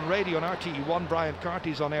of that, on radio on RTE1, Brian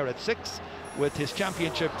Carty's on air at 6 with his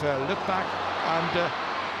championship look back, and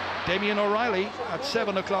Damien O'Reilly at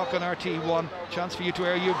 7 o'clock on RTE1. Chance for you to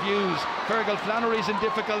air your views. Fergal Flannery's in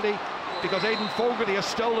difficulty because Aidan Fogarty has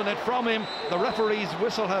stolen it from him. The referee's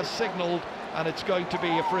whistle has signalled, and it's going to be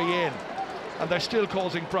a free in. And they're still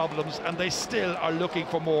causing problems, and they still are looking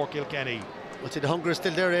for more, Kilkenny. Well, see, the hunger is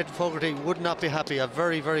still there. Aidan Fogarty would not be happy. A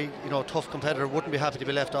very, very, you know, tough competitor. Wouldn't be happy to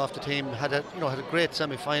be left off the team. Had a great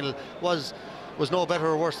semi-final. Was no better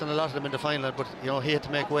or worse than a lot of them in the final. But you know, he had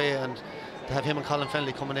to make way, and to have him and Colin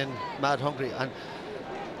Fennelly coming in mad hungry. And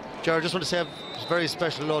Gerard, just want to say a very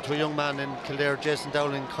special hello to a young man in Kildare, Jason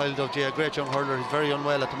Dowling, Kyle Dovey, a great young hurler. He's very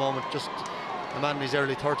unwell at the moment, just a man in his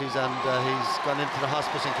early 30s, and he's gone into the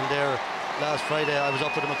hospice in Kildare last Friday. I was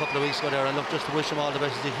up with him a couple of weeks ago there, and look, just to wish him all the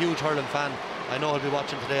best. He's a huge hurling fan, I know he'll be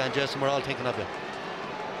watching today, and Jason, we're all thinking of you.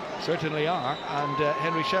 Certainly are. And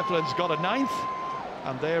Henry Shefflin's got a 9th.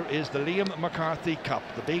 And there is the Liam McCarthy Cup,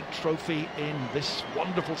 the big trophy in this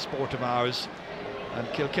wonderful sport of ours. And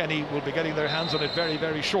Kilkenny will be getting their hands on it very,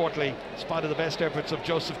 very shortly, in spite of the best efforts of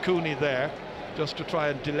Joseph Cooney there, just to try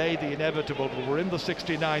and delay the inevitable. But we're in the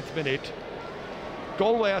 69th minute.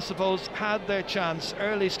 Galway, I suppose, had their chance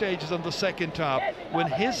early stages in the second half when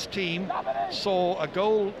his team saw a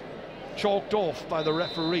goal chalked off by the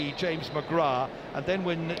referee, James McGrath, and then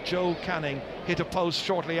when Joe Canning hit a post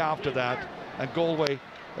shortly after that, and Galway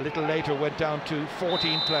a little later went down to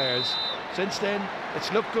 14 players. Since then,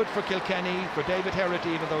 it's looked good for Kilkenny, for David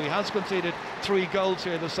Herity, even though he has conceded 3 goals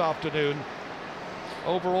here this afternoon.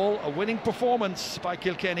 Overall, a winning performance by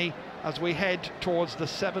Kilkenny as we head towards the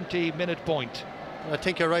 70-minute point. I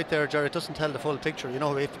think you're right there, Jerry. It doesn't tell the full picture. You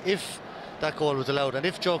know, if that goal was allowed, and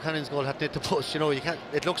if Joe Canning's goal had hit the post, you know, you can't.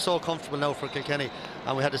 It looks so comfortable now for Kilkenny,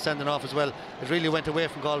 and we had to send it off as well. It really went away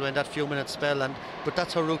from Galway in that few minutes spell, but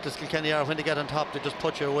that's how ruthless Kilkenny are. When they get on top, they just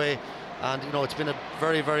put you away. And you know, it's been a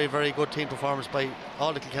very, very, very good team performance by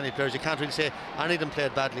all the Kilkenny players. You can't really say any of them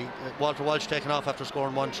played badly. Walter Walsh taken off after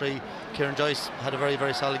scoring 1-3. Kieran Joyce had a very,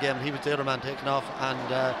 very solid game. He was the other man taken off, and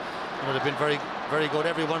you know, they've been very, very good.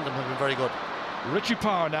 Every one of them have been very good. Richie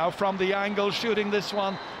Power now from the angle, shooting this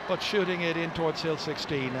one, but shooting it in towards Hill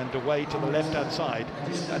 16 and away to the left-hand side.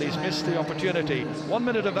 And he's missed the opportunity. 1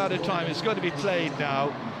 minute of added time is going to be played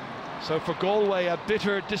now. So for Galway, a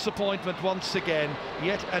bitter disappointment once again.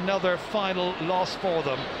 Yet another final loss for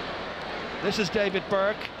them. This is David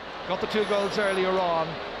Burke, got the 2 goals earlier on,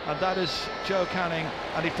 and that is Joe Canning,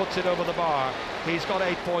 and he puts it over the bar. He's got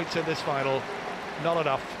 8 points in this final, not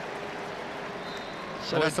enough.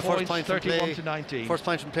 So that's the first point 31 from play, to 19. First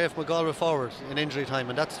point from play from a Galway forward in injury time,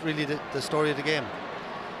 and that's really the story of the game.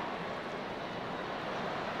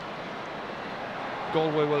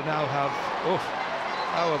 Galway will now have,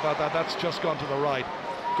 how about that? That's just gone to the right.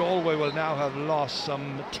 Galway will now have lost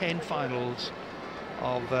some 10 finals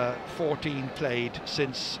of 14 played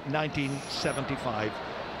since 1975.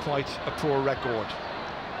 Quite a poor record.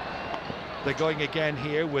 They're going again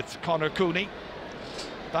here with Conor Cooney.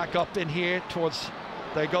 Back up in here towards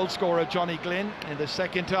their goal scorer Johnny Glynn in the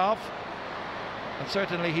second half. And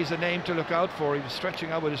certainly he's a name to look out for. He was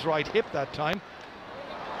stretching out with his right hip that time.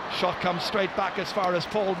 Shot comes straight back as far as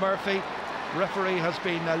Paul Murphy. Referee has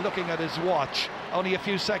been looking at his watch. Only a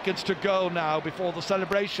few seconds to go now before the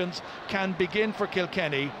celebrations can begin for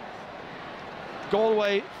Kilkenny.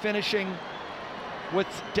 Galway finishing with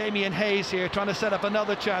Damien Hayes here, trying to set up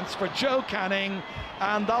another chance for Joe Canning,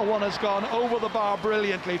 and that one has gone over the bar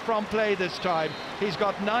brilliantly from play this time. He's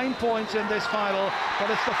got 9 points in this final, but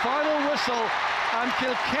it's the final whistle, and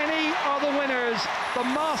Kilkenny are the winners, the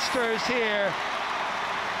masters here.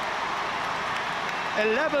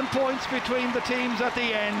 11 points between the teams at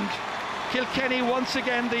the end. Kilkenny once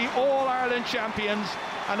again the All-Ireland champions,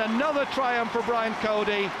 and another triumph for Brian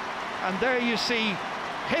Cody. And there you see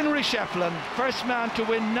Henry Shefflin, first man to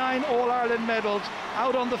win 9 All-Ireland medals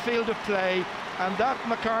out on the field of play, and that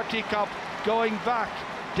McCarthy Cup going back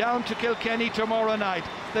down to Kilkenny tomorrow night.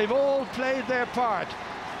 They've all played their part.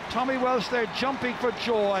 Tommy Welsh there jumping for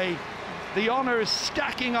joy. The honours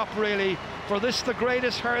stacking up really for this, the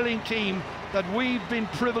greatest hurling team that we've been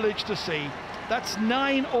privileged to see. That's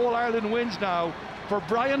 9 All-Ireland wins now for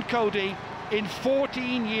Brian Cody in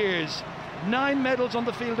 14 years. 9 medals on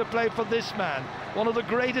the field of play for this man, one of the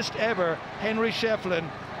greatest ever, Henry Shefflin.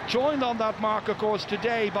 Joined on that mark, of course,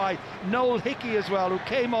 today by Noel Hickey as well, who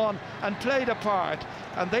came on and played a part.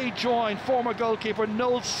 And they joined former goalkeeper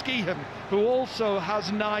Noel Skehan, who also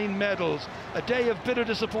has 9 medals. A day of bitter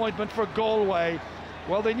disappointment for Galway.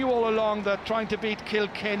 Well, they knew all along that trying to beat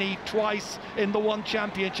Kilkenny twice in the one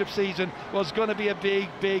championship season was going to be a big,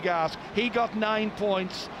 big ask. He got 9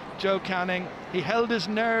 points, Joe Canning. He held his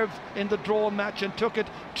nerve in the draw match and took it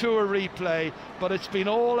to a replay. But it's been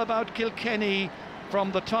all about Kilkenny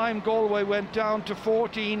from the time Galway went down to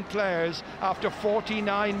 14 players after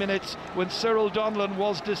 49 minutes when Cyril Donlan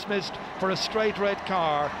was dismissed for a straight red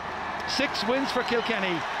card. 6 wins for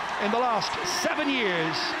Kilkenny in the last 7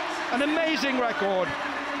 years. An amazing record,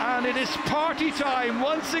 and it is party time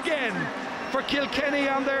once again for Kilkenny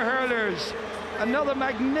and their hurlers. Another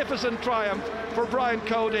magnificent triumph for Brian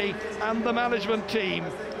Cody and the management team.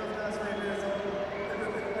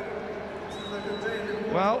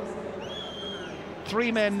 Well,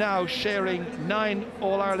 3 men now sharing 9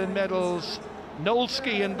 All-Ireland medals. Noel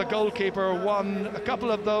Skehan, the goalkeeper, won a couple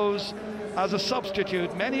of those as a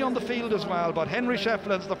substitute, many on the field as well, but Henry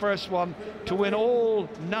Shefflin's the first one to win all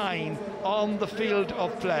 9 on the field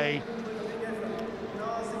of play.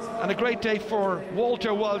 And a great day for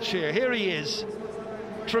Walter Walsh here. Here he is.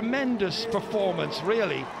 Tremendous performance,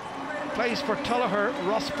 really. Plays for Tullogher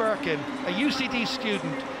Ross Birkin, a UCD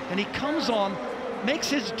student, and he comes on,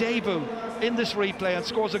 makes his debut in this replay and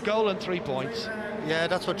scores a goal and 3 points. Yeah,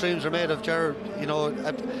 that's what dreams are made of, Ger. You know,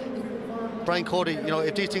 Brian Cody, you know,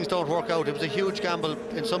 if these things don't work out, it was a huge gamble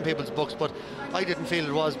in some people's books, but I didn't feel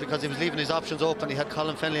it was, because he was leaving his options open. He had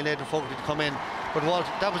Colin Fennelly and Aidan Fogarty to come in, but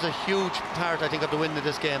that was a huge part, I think, of the win of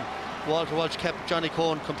this game. Walter Walsh kept Johnny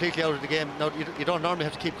Cohen completely out of the game. Now, you don't normally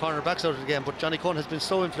have to keep cornerbacks out of the game, but Johnny Cohen has been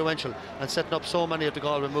so influential and setting up so many of the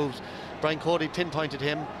Galway moves. Brian Cody pinpointed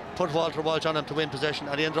him, put Walter Walsh on him to win possession,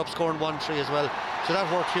 and he ended up scoring 1-3 as well. So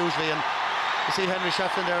that worked hugely. And you see Henry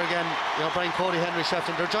Shefflin there again, you know, Brian Cody, Henry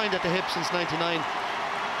Shefflin, they're joined at the hip since '99.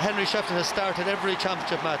 Henry Shefflin has started every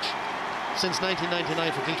championship match since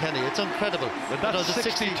 1999 for Kilkenny. It's incredible. But that's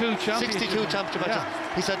 62 championship matches.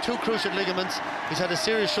 He's had 2 cruciate ligaments, he's had a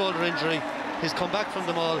serious shoulder injury, he's come back from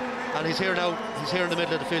them all, and he's here now, he's here in the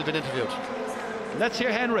middle of the field being interviewed. Let's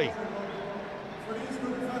hear Henry.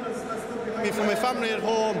 For my family at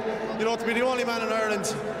home, you know, to be the only man in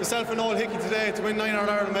Ireland, myself and Noel Hickey today, to win 9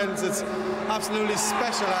 All-Ireland medals, it's absolutely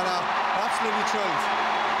special, and absolutely thrilled.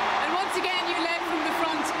 And once again, you led from the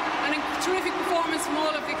front, and a terrific performance from all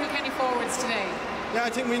of the Kilkenny forwards today. Yeah, I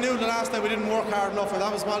think we knew the last night we didn't work hard enough, and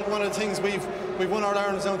that was one of the things we've won our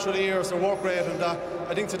Irelands down through the years, the work rate, and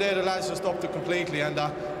I think today the lads just upped it completely, and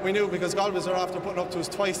we knew, because Galway's are after putting up to us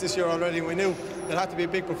twice this year already, and we knew it had to be a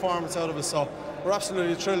big performance out of us, so we're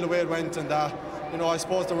absolutely thrilled the way it went, and you know, I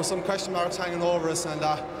suppose there were some question marks hanging over us, and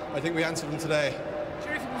I think we answered them today.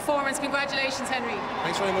 Terrific performance, congratulations, Henry.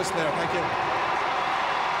 Thanks very much, Claire, thank you.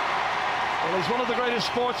 Well, he's one of the greatest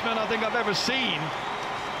sportsmen I think I've ever seen,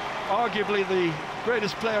 arguably the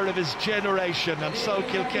greatest player of his generation, and so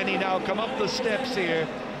Kilkenny now come up the steps here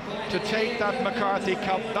to take that McCarthy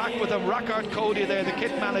Cup back with him. Rackard Cody there, the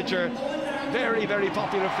kit manager, very, very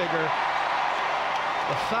popular figure.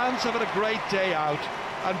 The fans have had a great day out,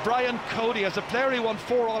 and Brian Cody, as a player, he won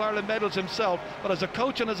 4 All-Ireland medals himself, but as a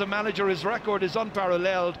coach and as a manager, his record is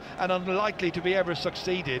unparalleled and unlikely to be ever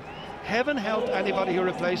succeeded. Heaven help anybody who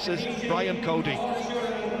replaces Brian Cody.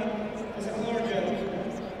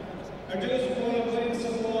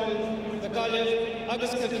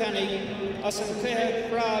 Agus Kilkenny, as an clear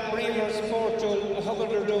bra breeders Portugal, a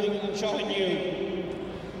hugger doing and showing you.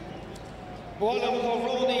 While I'm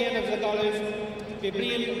Coroni and of the Galway, be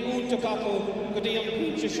brilliant Untakapo, Gudian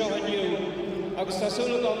Pinch showing you. Agus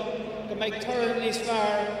Asulagum, to make turn this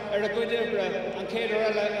far, a good ibra, and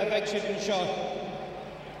Caderella of action shot.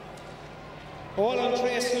 While I'm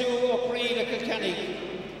Trace Lou or Creed of Kilkenny,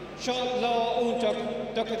 shot law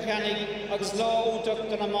Untak, Duck Kilkenny, Agus law Untak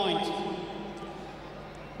to the mind.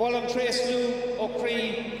 While I'm Trace Lou or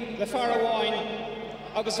Creed, the Farawine,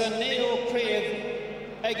 Agus a Neo Crave,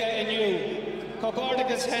 Ega and you.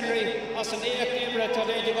 Cogordicus Henry, as an Eak Ibra to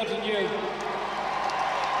the got in you.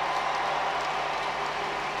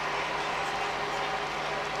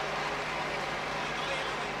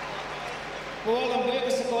 While I'm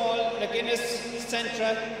Vegas Ball, the Guinness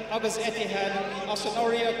Centra, Agus Etihad, as an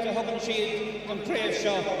Oriak to Huggin Shield, and Crave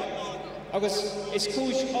Shaw. Agus is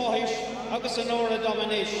Cooch Ohish, Agus an Ora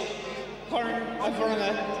Dominish, Corn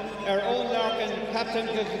Averna, our own Larkin, Captain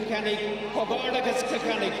Kilkenny, Cogordicus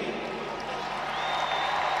Kilkenny.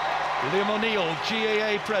 Liam O'Neill,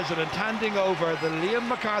 GAA president, handing over the Liam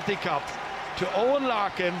McCarthy Cup to Owen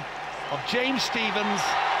Larkin of James Stephens,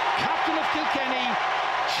 captain of Kilkenny,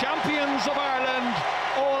 champions of Ireland,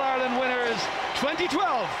 All-Ireland winners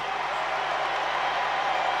 2012.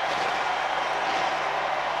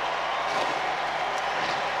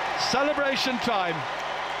 Celebration time.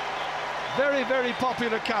 Very, very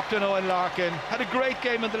popular captain Owen Larkin. Had a great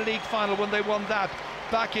game in the league final when they won that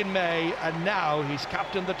back in May, and now he's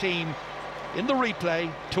captained the team in the replay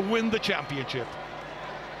to win the championship.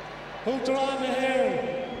 Hútar an na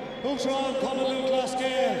hair, hútar an Conalú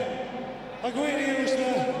Glasgow, a Gwini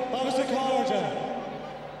Usna, agus a Carja.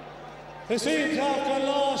 The scene clock and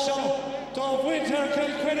law shot, Dov Winter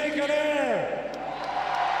Kilkenny Galair.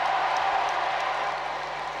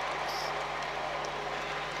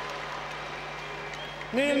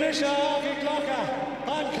 Neil Misha, Augie Glocka,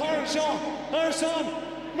 and Karen Shaw, her son,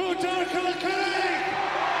 Mutar Kilkenny.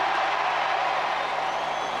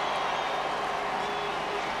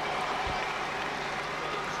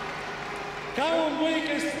 Cowan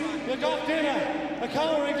weakest, the got dinner, a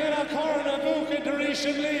cowering dinner, Corin a book in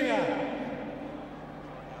Dorishan Lena.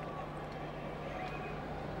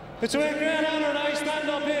 It's a great honour and I stand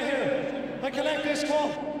up here and collect this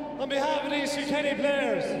cup on behalf of these Kilkenny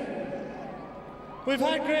players. We've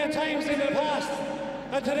had great times in the past,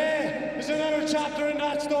 And today is another chapter in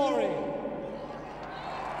that story.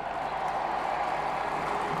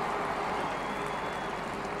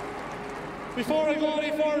 Before I go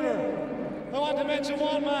any further, I want to mention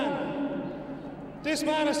one man. This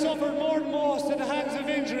man has suffered more than most at the hands of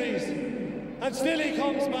injuries, and still he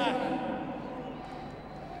comes back.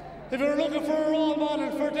 If you're looking for a role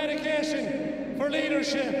model for dedication, for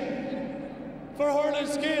leadership, for hurling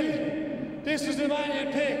skill, this is the man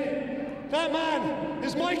you'd pick. That man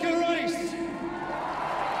is Michael Rice.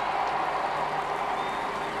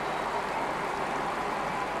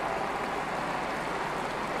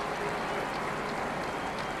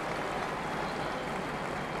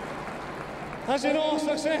 As you know,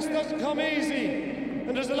 success doesn't come easy,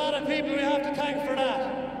 and there's a lot of people we have to thank for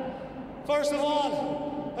that. First of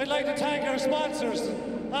all, I'd like to thank our sponsors,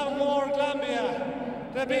 Avonmore,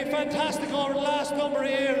 Glanbia. They've been fantastic over the last number of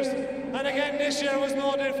years, and again this year was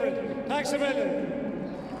no different. Thanks a million.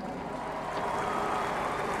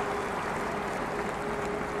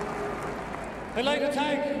 I'd like to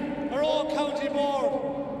thank our own county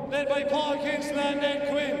board, led by Paul Kinsella and Ed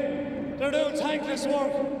Quinn. They're doing thankless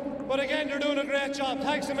work, but again they're doing a great job.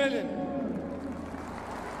 Thanks a million.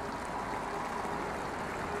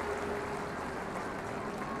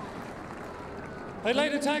 I'd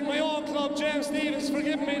like to thank my own club, James Stevens, for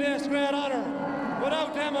giving me this great honour.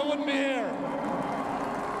 Without them, I wouldn't be here.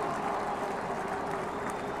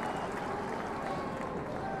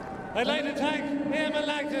 I'd like to thank Eamon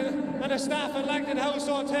Langton and the staff at Langton House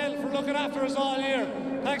Hotel for looking after us all year.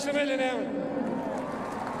 Thanks a million, Eamon.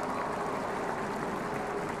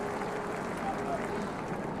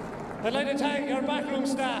 I'd like to thank our backroom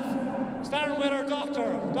staff, starting with our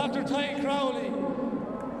doctor, Dr. Ty Crowley.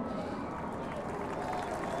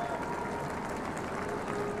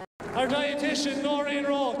 Our dietitian, Noreen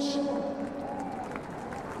Roach.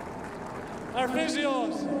 Our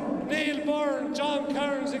physios, Neil Byrne, John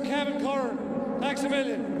Kearns and Kevin Curran. Thanks a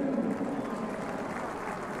million.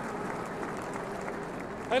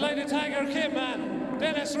 I'd like to thank our kit man,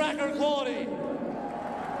 Dennis Racker Cody.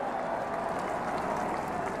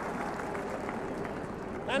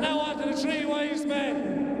 And now on to the three wise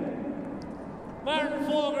men. Martin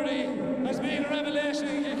Fogarty has been a revelation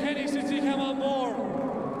in Kilkenny since he came on board.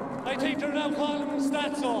 I think they're now calling him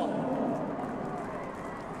Statso.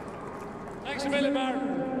 Thanks a million, Martin.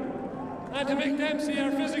 And to Mick Dempsey,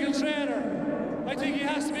 our physical trainer. I think he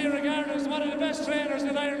has to be regarded as one of the best trainers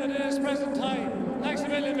in Ireland at this present time. Thanks a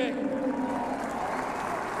million, Mick.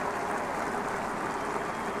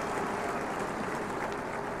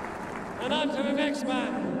 And on to the next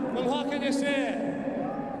man. Well, what can you say?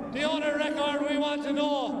 The only record we want to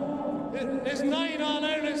know is 9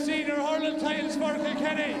 All-Ireland senior hurling titles for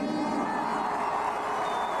Kilkenny.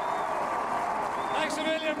 Thanks a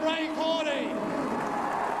million, Brian Cody.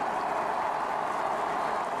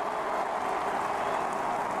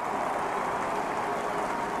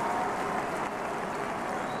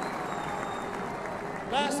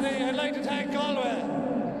 Lastly, I'd like to thank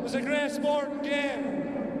Galway. It was a great sporting game.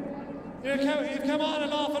 You've come on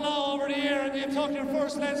an awful lot over the year and you've took your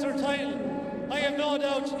first Leinster title. I have no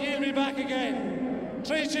doubt you'll be back again.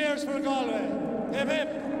 3 cheers for Galway. Hip hip.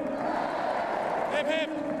 Hip hip.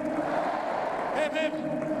 Hip hip.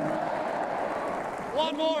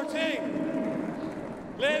 One more thing.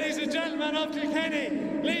 Ladies and gentlemen of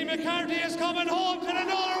Kilkenny, Lee McCarthy is coming home to the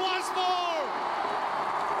North once more.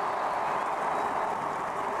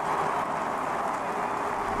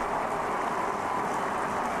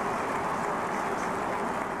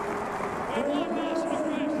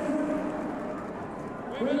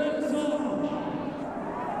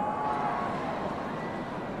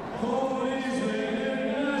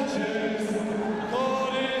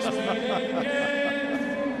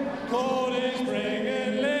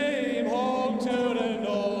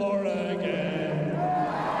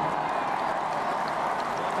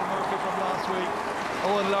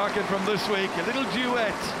 From this week, a little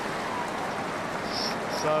duet.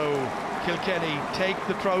 So Kilkenny take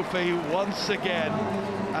the trophy once again,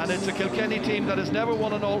 and it's a Kilkenny team that has never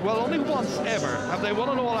won an only once ever have they won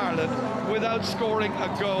an All-Ireland without scoring a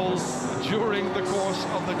goal during the course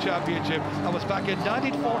of the championship. That was back in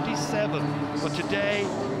 1947, but today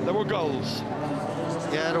there were goals.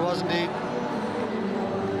 Yeah, there was indeed.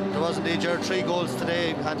 There was indeed, Jared, 3 goals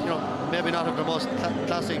today, and you know, maybe not of the most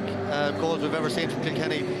classic goals we've ever seen from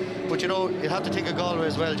Kilkenny, but you know, you have to think of Galway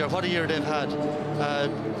as well, Jared. What a year they've had.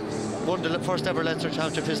 Won the first ever Leinster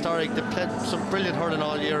Championship, historic. They played some brilliant hurling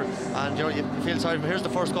all year, and you know, you feel sorry. Here's the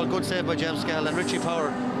first goal, good save by James Scale, and Richie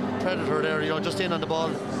Power, Predator there, you know, just in on the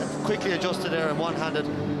ball, quickly adjusted there and one-handed.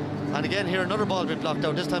 And again here, another ball being blocked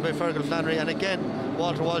out, this time by Fergal Flannery, and again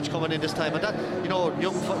Walter Walsh coming in this time. And that, you know,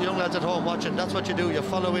 young lads at home watching, that's what you do. You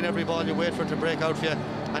follow in every ball, you wait for it to break out for you.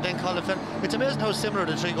 And then Colin Flannery, it's amazing how similar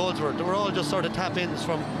the 3 goals were. They were all just sort of tap-ins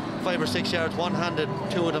from 5 or 6 yards, one-handed,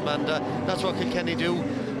 2 of them, and that's what Kilkenny do.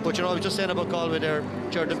 But you know, I was just saying about Galway there,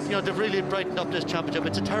 Jared, you know, they've really brightened up this championship.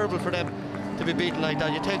 It's terrible for them to be beaten like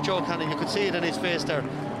that. You take Joe Cannon, you could see it in his face there.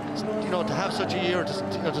 You know, to have such a year,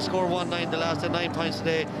 to score 1-9 the last 9 points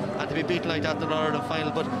today, and to be beaten like that in an Ireland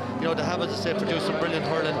final. But you know, to have, as I say, produced some brilliant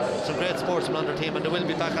hurling, some great sportsmen on their team, and they will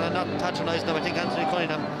be back. And I'm not patronising them. I think Anthony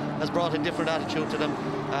Cunningham has brought a different attitude to them.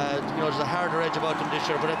 You know, there's a harder edge about them this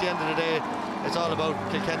year. But at the end of the day, it's all about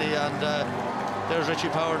Kilkenny, and there's Richie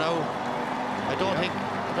Power now. I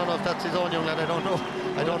don't know if that's his own young lad. I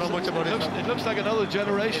don't know much about it. It looks like another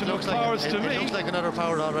generation of Powers to me. It looks like another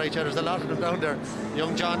Power, all right. Yeah, there's a lot of them down there.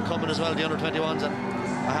 Young John coming as well, the under-21s. And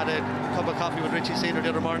I had a cup of coffee with Richie Senior the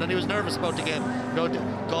other morning, and he was nervous about the game. You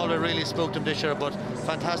know, Galway really spooked him this year, but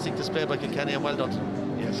fantastic display by Kilkenny, and well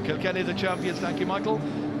done. Yes, Kilkenny the champions. Thank you, Michael.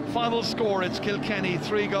 Final score, it's Kilkenny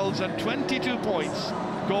 3 goals and 22 points.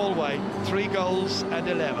 Galway 3 goals and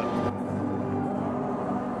 11.